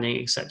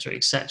understanding, etc.,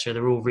 etc.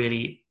 They're all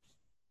really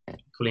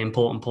equally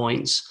important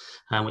points,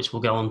 which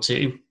we'll go on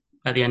to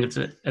at the end of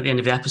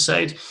the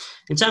episode.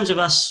 In terms of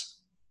us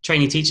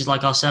trainee teachers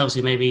like ourselves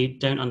who maybe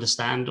don't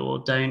understand or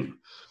don't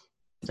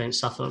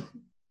suffer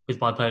with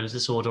bipolar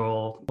disorder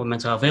or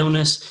mental health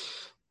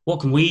illness,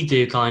 what can we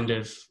do kind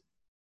of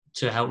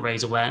to help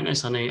raise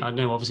awareness? I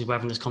know obviously we're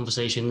having this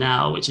conversation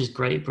now, which is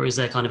great, but is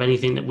there kind of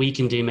anything that we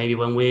can do maybe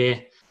when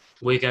we're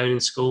going in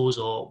schools,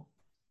 or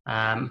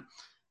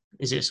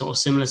is it a sort of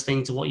similar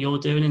thing to what you're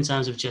doing in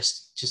terms of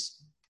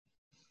just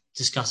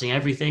discussing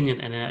everything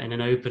in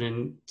an open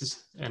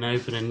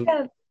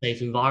and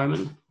safe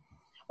environment?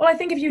 Well, I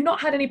think if you've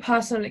not had any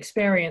personal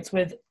experience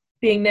with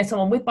being near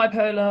someone with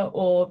bipolar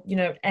or,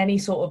 any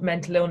sort of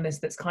mental illness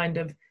that's kind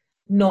of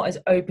not as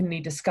openly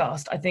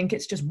discussed, I think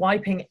it's just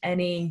wiping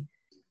any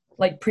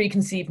like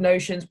preconceived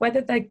notions,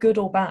 whether they're good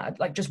or bad,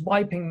 like just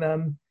wiping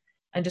them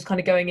and just kind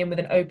of going in with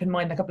an open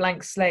mind, like a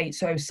blank slate,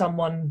 so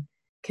someone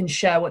can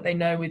share what they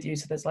know with you.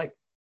 So there's like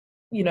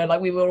we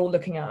were all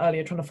looking at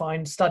earlier, trying to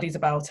find studies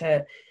about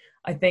it.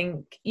 I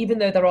think even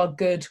though there are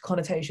good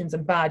connotations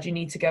and bad, you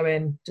need to go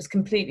in just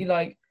completely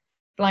like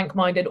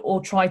blank-minded,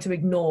 or try to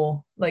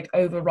ignore, like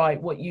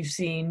overwrite what you've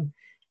seen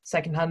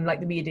secondhand, like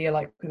the media,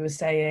 like we were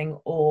saying,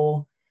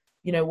 or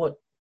what,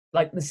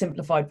 like the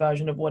simplified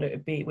version of what it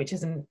would be, which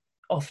isn't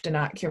often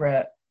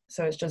accurate.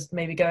 So it's just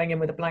maybe going in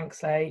with a blank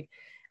slate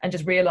and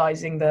just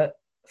realizing that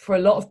for a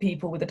lot of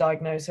people with a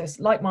diagnosis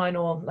like mine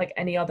or like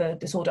any other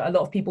disorder, a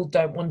lot of people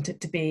don't want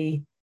it to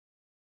be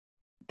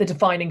the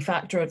defining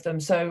factor of them.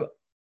 So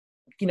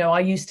I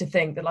used to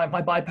think that like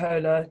my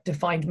bipolar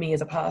defined me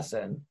as a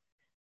person,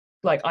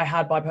 like I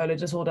had bipolar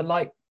disorder,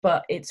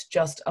 but it's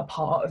just a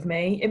part of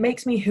me. It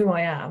makes me who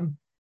I am,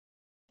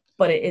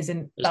 but it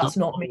isn't, that's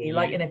not me.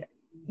 Like, and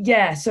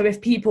so if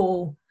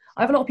people,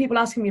 I have a lot of people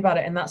asking me about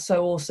it, and that's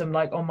so awesome.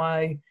 Like on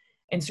my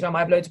Instagram, I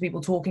have loads of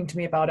people talking to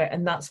me about it,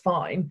 and that's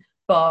fine.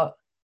 But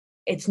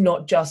it's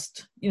not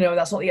just,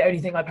 that's not the only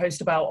thing I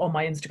post about on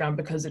my Instagram,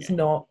 because it's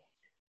not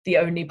the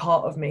only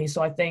part of me.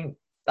 So I think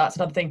that's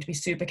another thing, to be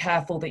super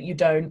careful that you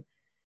don't,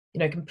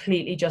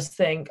 completely just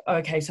think,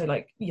 okay, so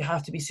like you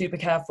have to be super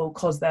careful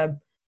because they're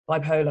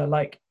bipolar.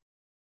 Like,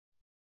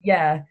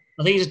 yeah.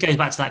 I think it just goes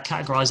back to that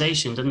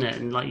categorization, doesn't it?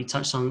 And like you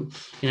touched on,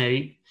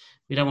 we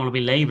don't want to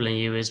be labeling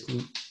you as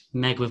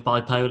Meg with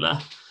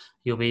bipolar.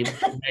 You'll be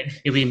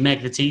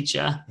Meg the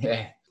teacher.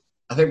 Yeah.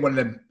 I think one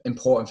of the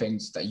important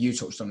things that you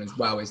touched on as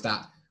well is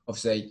that,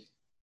 obviously,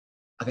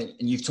 I think,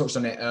 and you've touched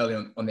on it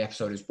earlier on the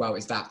episode as well,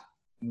 is that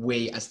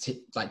we as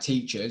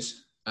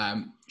teachers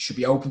should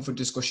be open for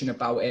discussion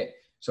about it.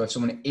 So if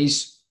someone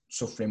is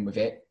suffering with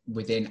it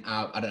within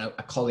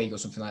a colleague or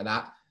something like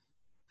that,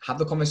 have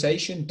the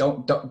conversation.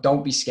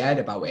 Don't be scared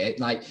about it.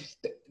 Like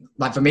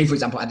for me, for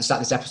example, at the start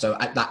of this episode,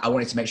 I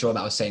wanted to make sure that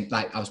I was saying,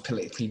 like, I was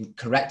politically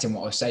correct in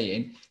what I was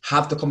saying.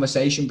 Have the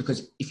conversation,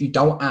 because if you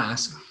don't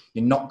ask,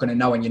 you're not going to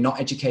know, and you're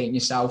not educating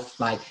yourself.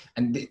 Like,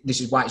 and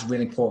this is why it's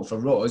really important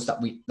for us that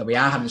we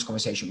are having this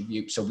conversation with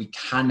you, so we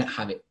can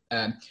have it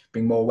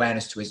bring more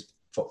awareness to us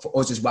for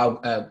us as well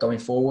going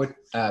forward.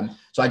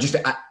 So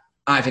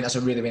I think that's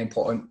a really, really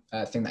important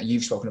thing that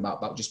you've spoken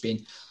about just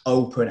being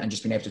open and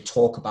just being able to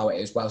talk about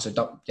it as well. So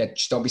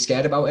just don't be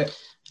scared about it.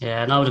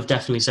 Yeah, and I would have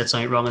definitely said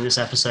something wrong in this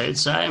episode.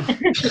 So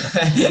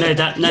no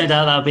doubt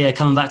that'll be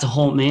coming back to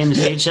haunt me in the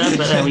future.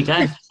 But there we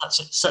go.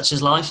 Such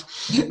is life.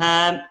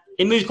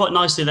 It moves quite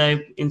nicely though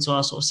into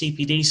our sort of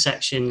CPD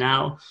section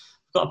now.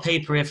 We've got a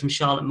paper here from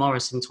Charlotte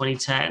Morris in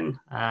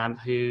 2010,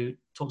 who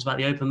talks about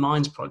the Open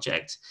Minds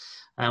Project,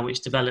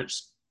 which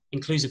develops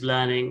inclusive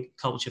learning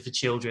culture for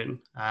children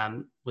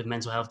with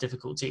mental health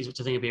difficulties, which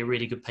I think would be a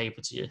really good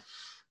paper to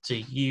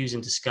use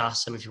and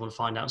discuss. And if you want to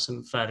find out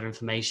some further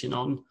information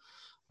on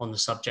the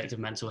subject of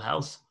mental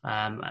health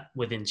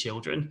within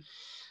children.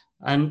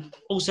 And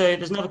also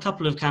there's another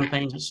couple of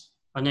campaigns which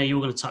I know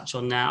you're going to touch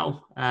on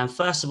now.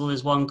 First of all,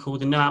 there's one called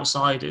the No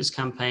Outsiders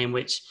campaign,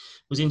 which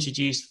was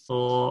introduced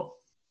for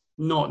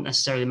not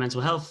necessarily the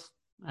mental health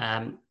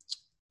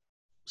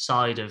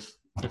side of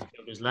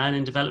children's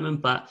learning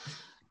development, but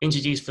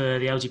introduced for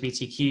the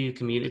LGBTQ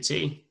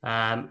community,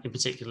 in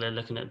particular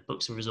looking at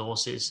books and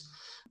resources.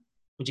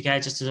 Would you care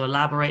just to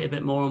elaborate a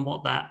bit more on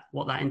what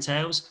that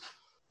entails?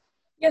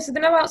 Yeah, so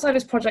the No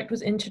Outsiders project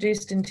was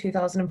introduced in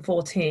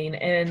 2014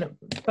 in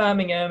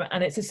Birmingham,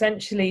 and it's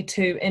essentially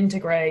to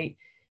integrate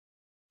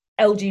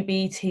an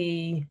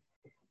LGBT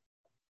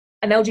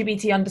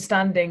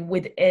understanding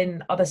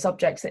within other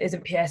subjects that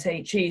isn't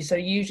PSHE. So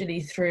usually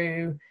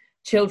through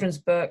children's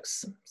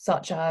books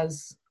such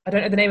as, I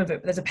don't know the name of it,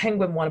 but there's a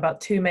penguin one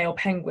about two male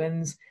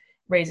penguins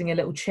raising a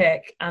little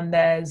chick, and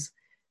there's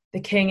the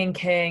king and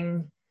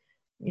king,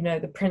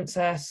 the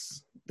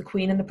princess, the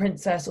queen and the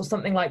princess, or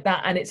something like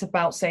that, and it's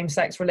about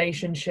same-sex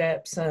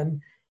relationships,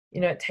 and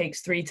it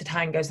takes three to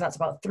tango, so that's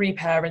about three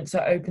parents. So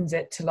it opens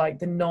it to like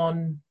the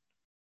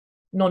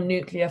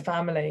non-nuclear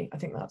family. I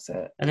think that's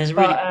it. And there's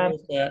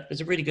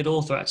a really good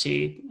author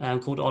actually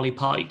called Ollie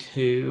Pike,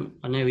 who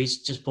I know he's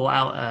just brought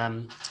out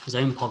his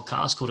own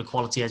podcast called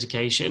Equality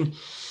Education,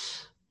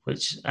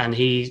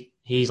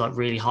 he's like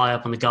really high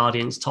up on the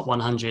Guardian's top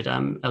 100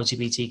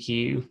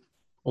 LGBTQ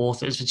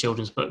authors for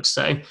children's books.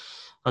 So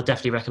I'd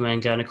definitely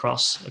recommend going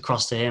across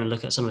to him and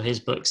look at some of his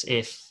books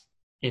if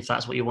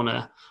that's what you want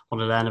to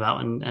learn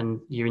about and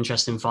you're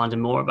interested in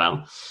finding more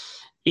about.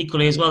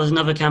 Equally as well, there's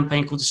another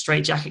campaign called the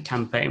Straight Jacket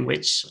campaign,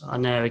 which I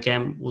know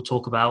again we'll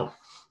talk about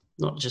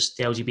not just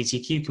the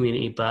LGBTQ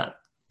community, but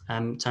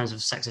in terms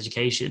of sex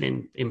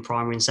education in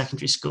primary and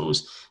secondary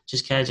schools.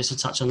 Just to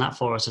touch on that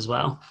for us as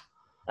well.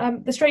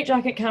 The Straight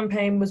Jacket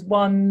campaign was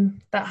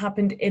one that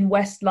happened in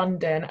West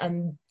London,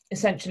 and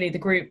essentially the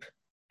group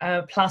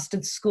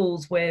plastered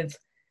schools with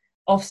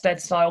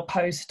Ofsted-style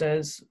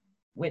posters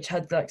which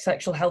had like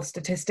sexual health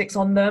statistics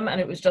on them,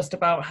 and it was just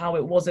about how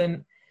it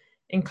wasn't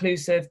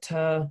inclusive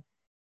to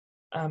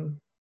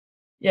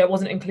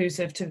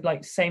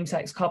like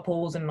same-sex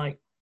couples, and like,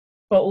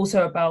 but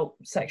also about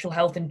sexual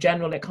health in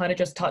general. It kind of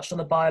just touched on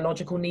the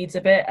biological needs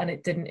of it, and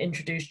it didn't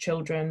introduce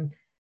children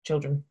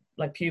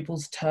like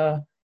pupils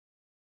to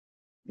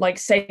like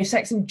safe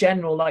sex in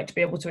general, like to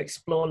be able to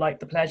explore like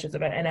the pleasures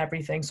of it and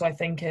everything. So I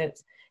think it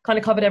kind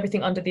of covered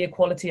everything under the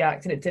Equality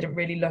Act, and it didn't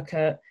really look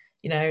at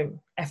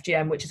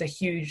FGM, which is a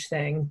huge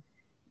thing,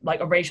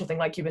 like a racial thing,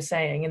 like you were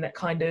saying, and that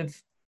kind of,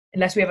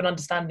 unless we have an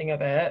understanding of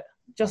it,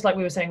 just like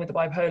we were saying with the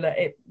bipolar,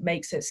 it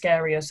makes it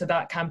scarier. So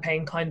that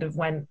campaign kind of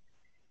went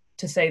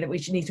to say that we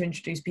should need to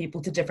introduce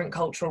people to different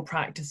cultural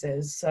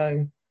practices.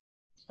 So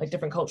like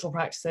different cultural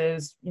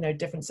practices,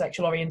 different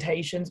sexual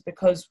orientations,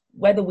 because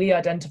whether we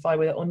identify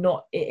with it or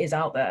not, it is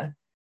out there.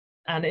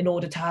 And in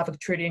order to have a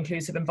truly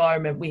inclusive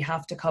environment, we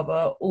have to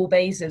cover all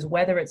bases,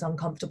 whether it's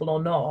uncomfortable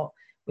or not.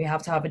 We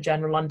have to have a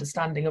general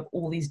understanding of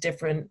all these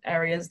different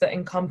areas that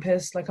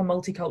encompass like a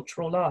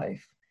multicultural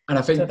life. And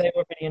I think so they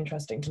were really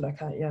interesting to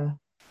look at, yeah.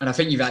 And I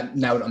think you've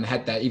nailed it on the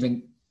head there.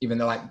 Even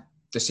though like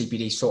the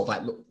CPD sort of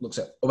like looks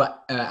at other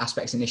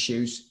aspects and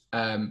issues,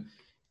 again,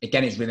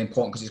 it's really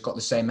important because it's got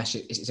the same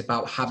message. It's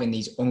about having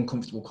these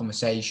uncomfortable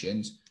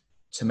conversations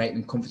to make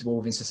them comfortable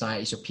within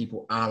society, so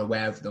people are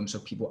aware of them, so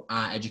people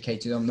are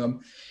educated on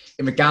them.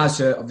 In regards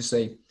to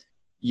obviously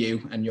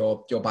you and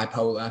your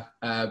bipolar,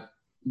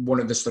 one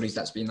of the studies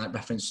that's been like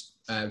referenced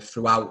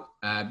throughout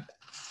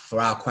for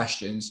our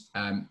questions,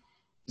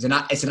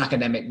 it's an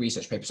academic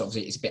research paper, so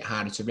obviously it's a bit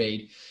harder to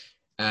read.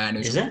 And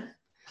Is it?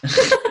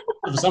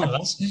 For some of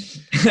us.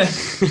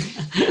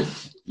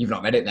 You've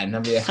not read it then,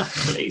 have you?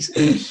 Please.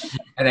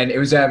 And then it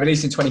was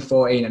released in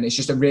 2014, and it's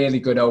just a really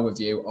good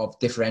overview of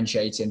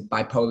differentiating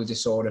bipolar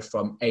disorder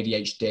from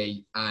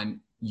ADHD and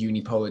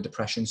unipolar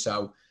depression.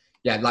 So,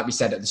 yeah, like we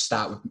said at the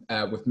start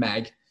with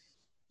Meg,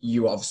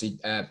 you were obviously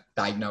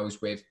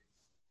diagnosed with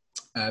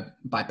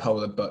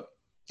bipolar, but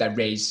there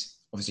is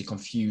obviously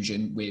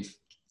confusion with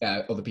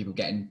other people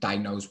getting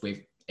diagnosed with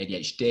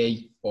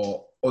ADHD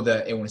or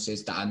other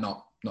illnesses that are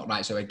not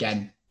right. So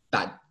again,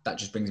 that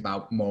just brings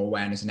about more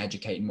awareness and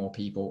educating more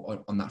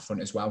people on that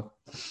front as well.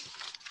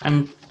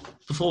 And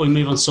before we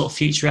move on to sort of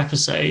future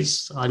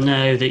episodes, I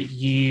know that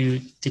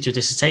you did your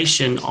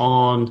dissertation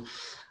on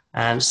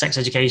sex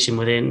education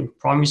within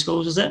primary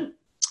schools, is it?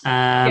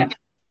 Yeah.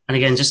 And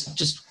again,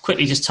 just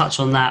quickly just touch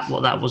on that,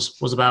 what that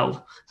was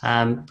about,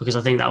 because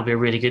I think that would be a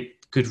really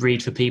good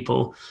read for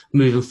people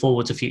moving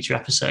forward to future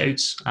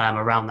episodes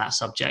around that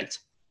subject.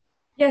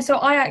 Yeah, so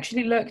I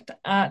actually looked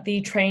at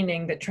the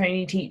training that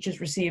trainee teachers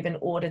receive in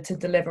order to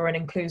deliver an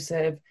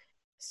inclusive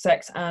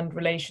sex and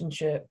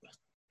relationship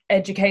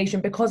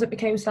education, because it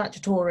became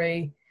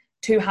statutory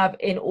to have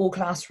in all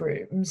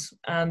classrooms.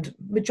 And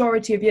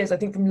majority of years, I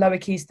think from lower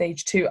key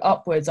stage 2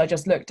 upwards, I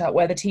just looked at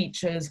where the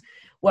teachers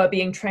were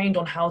being trained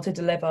on how to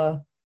deliver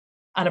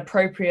an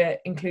appropriate,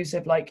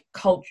 inclusive,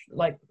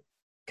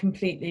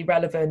 completely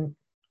relevant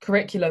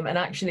curriculum. And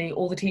actually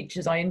all the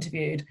teachers I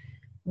interviewed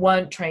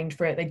weren't trained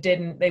for it.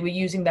 They were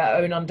using their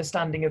own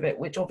understanding of it,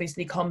 which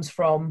obviously comes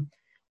from,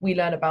 we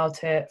learn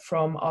about it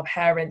from our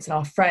parents and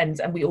our friends,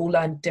 and we all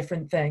learn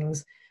different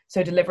things.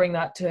 So delivering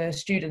that to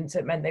students,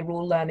 it meant they were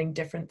all learning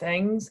different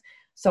things.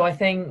 So I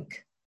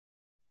think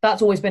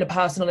that's always been a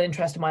personal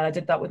interest of mine. I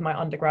did that with my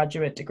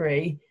undergraduate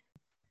degree.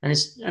 And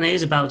it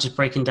is about just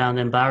breaking down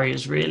them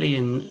barriers really,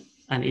 and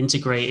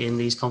integrating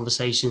these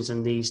conversations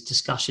and these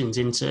discussions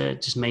into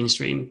just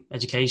mainstream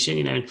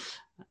education,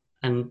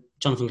 and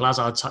Jonathan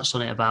Glassard touched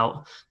on it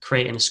about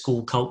creating a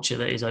school culture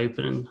that is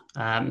open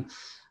and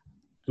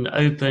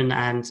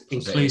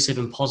inclusive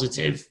and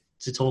positive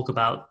to talk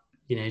about,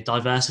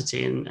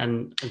 diversity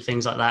and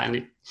things like that.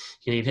 And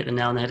you've hit the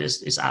nail on the head.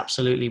 It's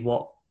absolutely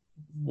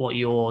what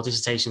your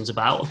dissertation's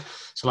about.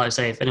 So like I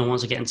say, if anyone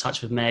wants to get in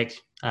touch with Meg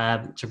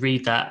to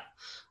read that,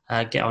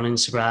 get on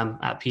Instagram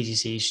at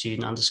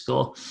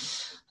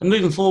PGCstudent_. And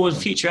moving forward,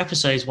 future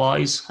episodes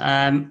wise,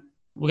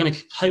 we're going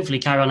to hopefully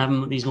carry on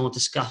having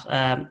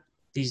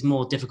these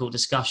more difficult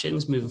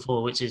discussions moving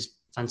forward, which is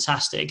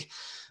fantastic.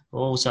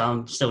 Also,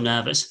 I'm still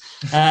nervous.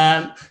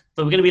 But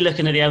we're going to be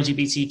looking at the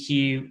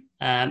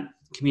LGBTQ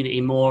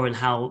community more, and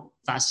how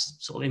that's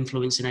sort of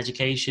influencing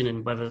education,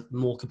 and whether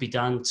more could be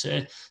done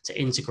to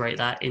integrate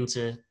that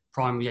into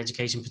primary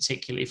education,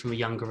 particularly from a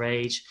younger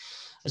age.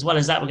 As well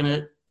as that, we're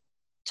going to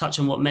touch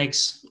on what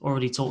Meg's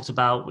already talked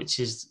about, which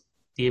is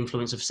the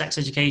influence of sex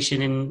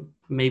education in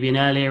maybe an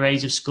earlier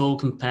age of school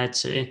compared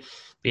to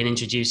being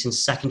introduced into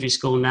secondary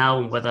school now,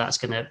 and whether that's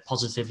going to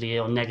positively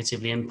or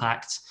negatively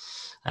impact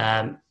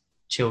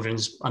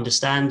children's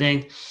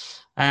understanding.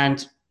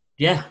 And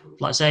yeah,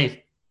 like I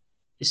say,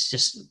 it's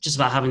just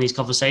about having these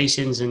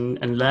conversations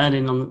and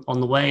learning on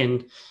the way.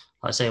 And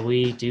like I say,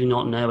 we do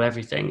not know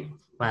everything.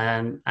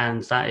 And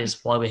that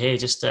is why we're here,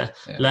 just to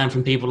learn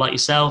from people like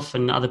yourself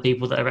and other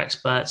people that are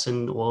experts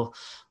or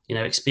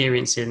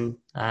experiencing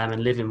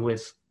and living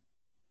with,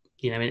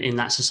 in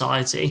that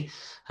society.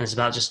 And it's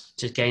about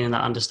just gaining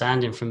that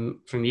understanding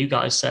from you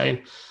guys. So,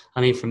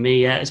 I mean, for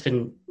me, it's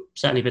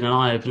certainly been an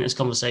eye-opener, this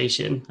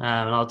conversation,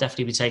 and I'll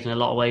definitely be taking a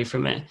lot away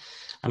from it.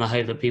 And I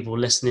hope that people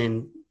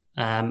listening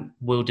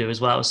will do as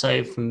well.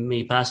 So from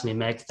me personally,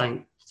 Meg,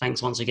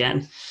 thanks once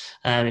again.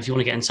 If you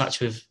want to get in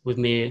touch with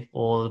me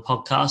or the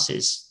podcast,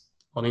 it's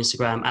on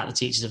Instagram at The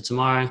Teachers of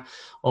Tomorrow,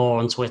 or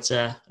on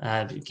Twitter,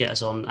 get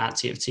us on at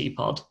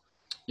TFTpod.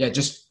 Yeah,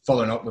 just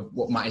following up with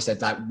what Matty said,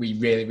 that we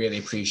really, really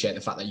appreciate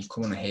the fact that you've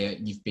come on here.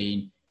 You've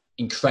been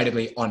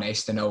incredibly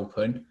honest and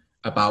open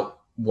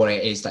about what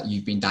it is that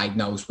you've been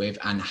diagnosed with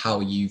and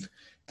how you've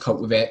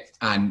coped with it,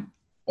 and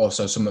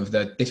also some of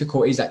the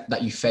difficulties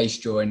that you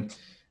faced during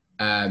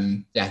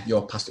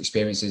your past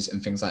experiences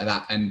and things like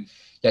that. And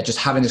just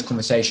having this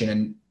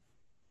conversation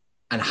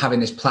and having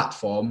this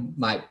platform,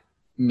 like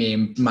me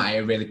and Matty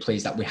are really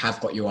pleased that we have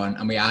got you on,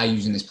 and we are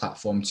using this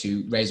platform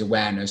to raise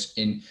awareness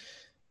in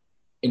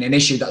an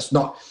issue that's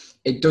not,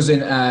 it's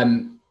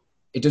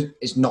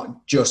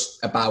not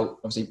just about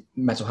obviously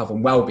mental health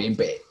and well-being,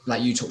 but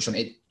like you touched on,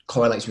 it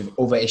correlates with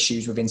other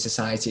issues within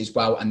society as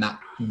well. And that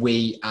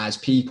we as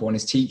people and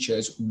as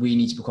teachers, we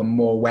need to become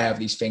more aware of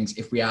these things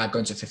if we are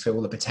going to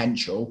fulfill the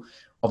potential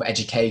of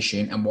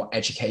education and what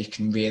education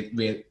can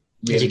really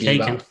be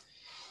about.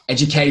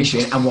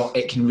 Education and what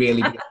it can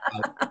really be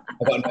about.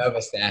 I got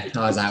nervous there. I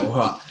was like,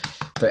 what?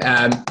 But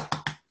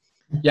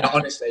Yeah,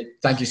 honestly,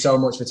 thank you so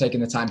much for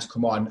taking the time to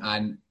come on.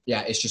 And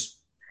yeah, it's just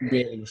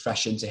really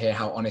refreshing to hear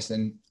how honest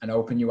and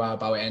open you are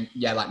about it. And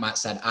yeah, like Matt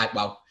said,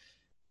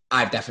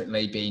 I've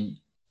definitely been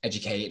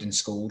educated and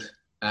schooled.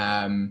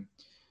 Like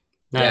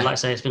I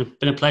say, it's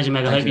been a pleasure,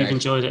 Meg. I hope you've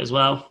enjoyed it as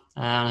well.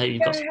 I hope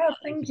you've got.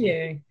 Thank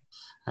you.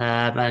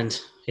 And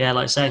yeah,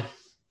 like I say,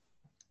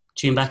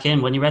 tune back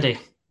in when you're ready.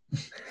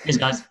 Cheers,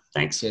 guys.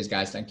 Thanks. Cheers,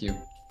 guys. Thank you.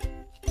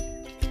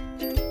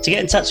 To get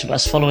in touch with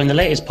us following the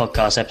latest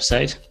podcast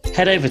episode,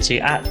 head over to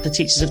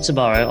 @TheTeachers of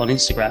Tomorrow on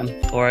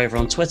Instagram or over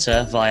on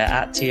Twitter via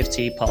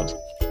 @TFTPod.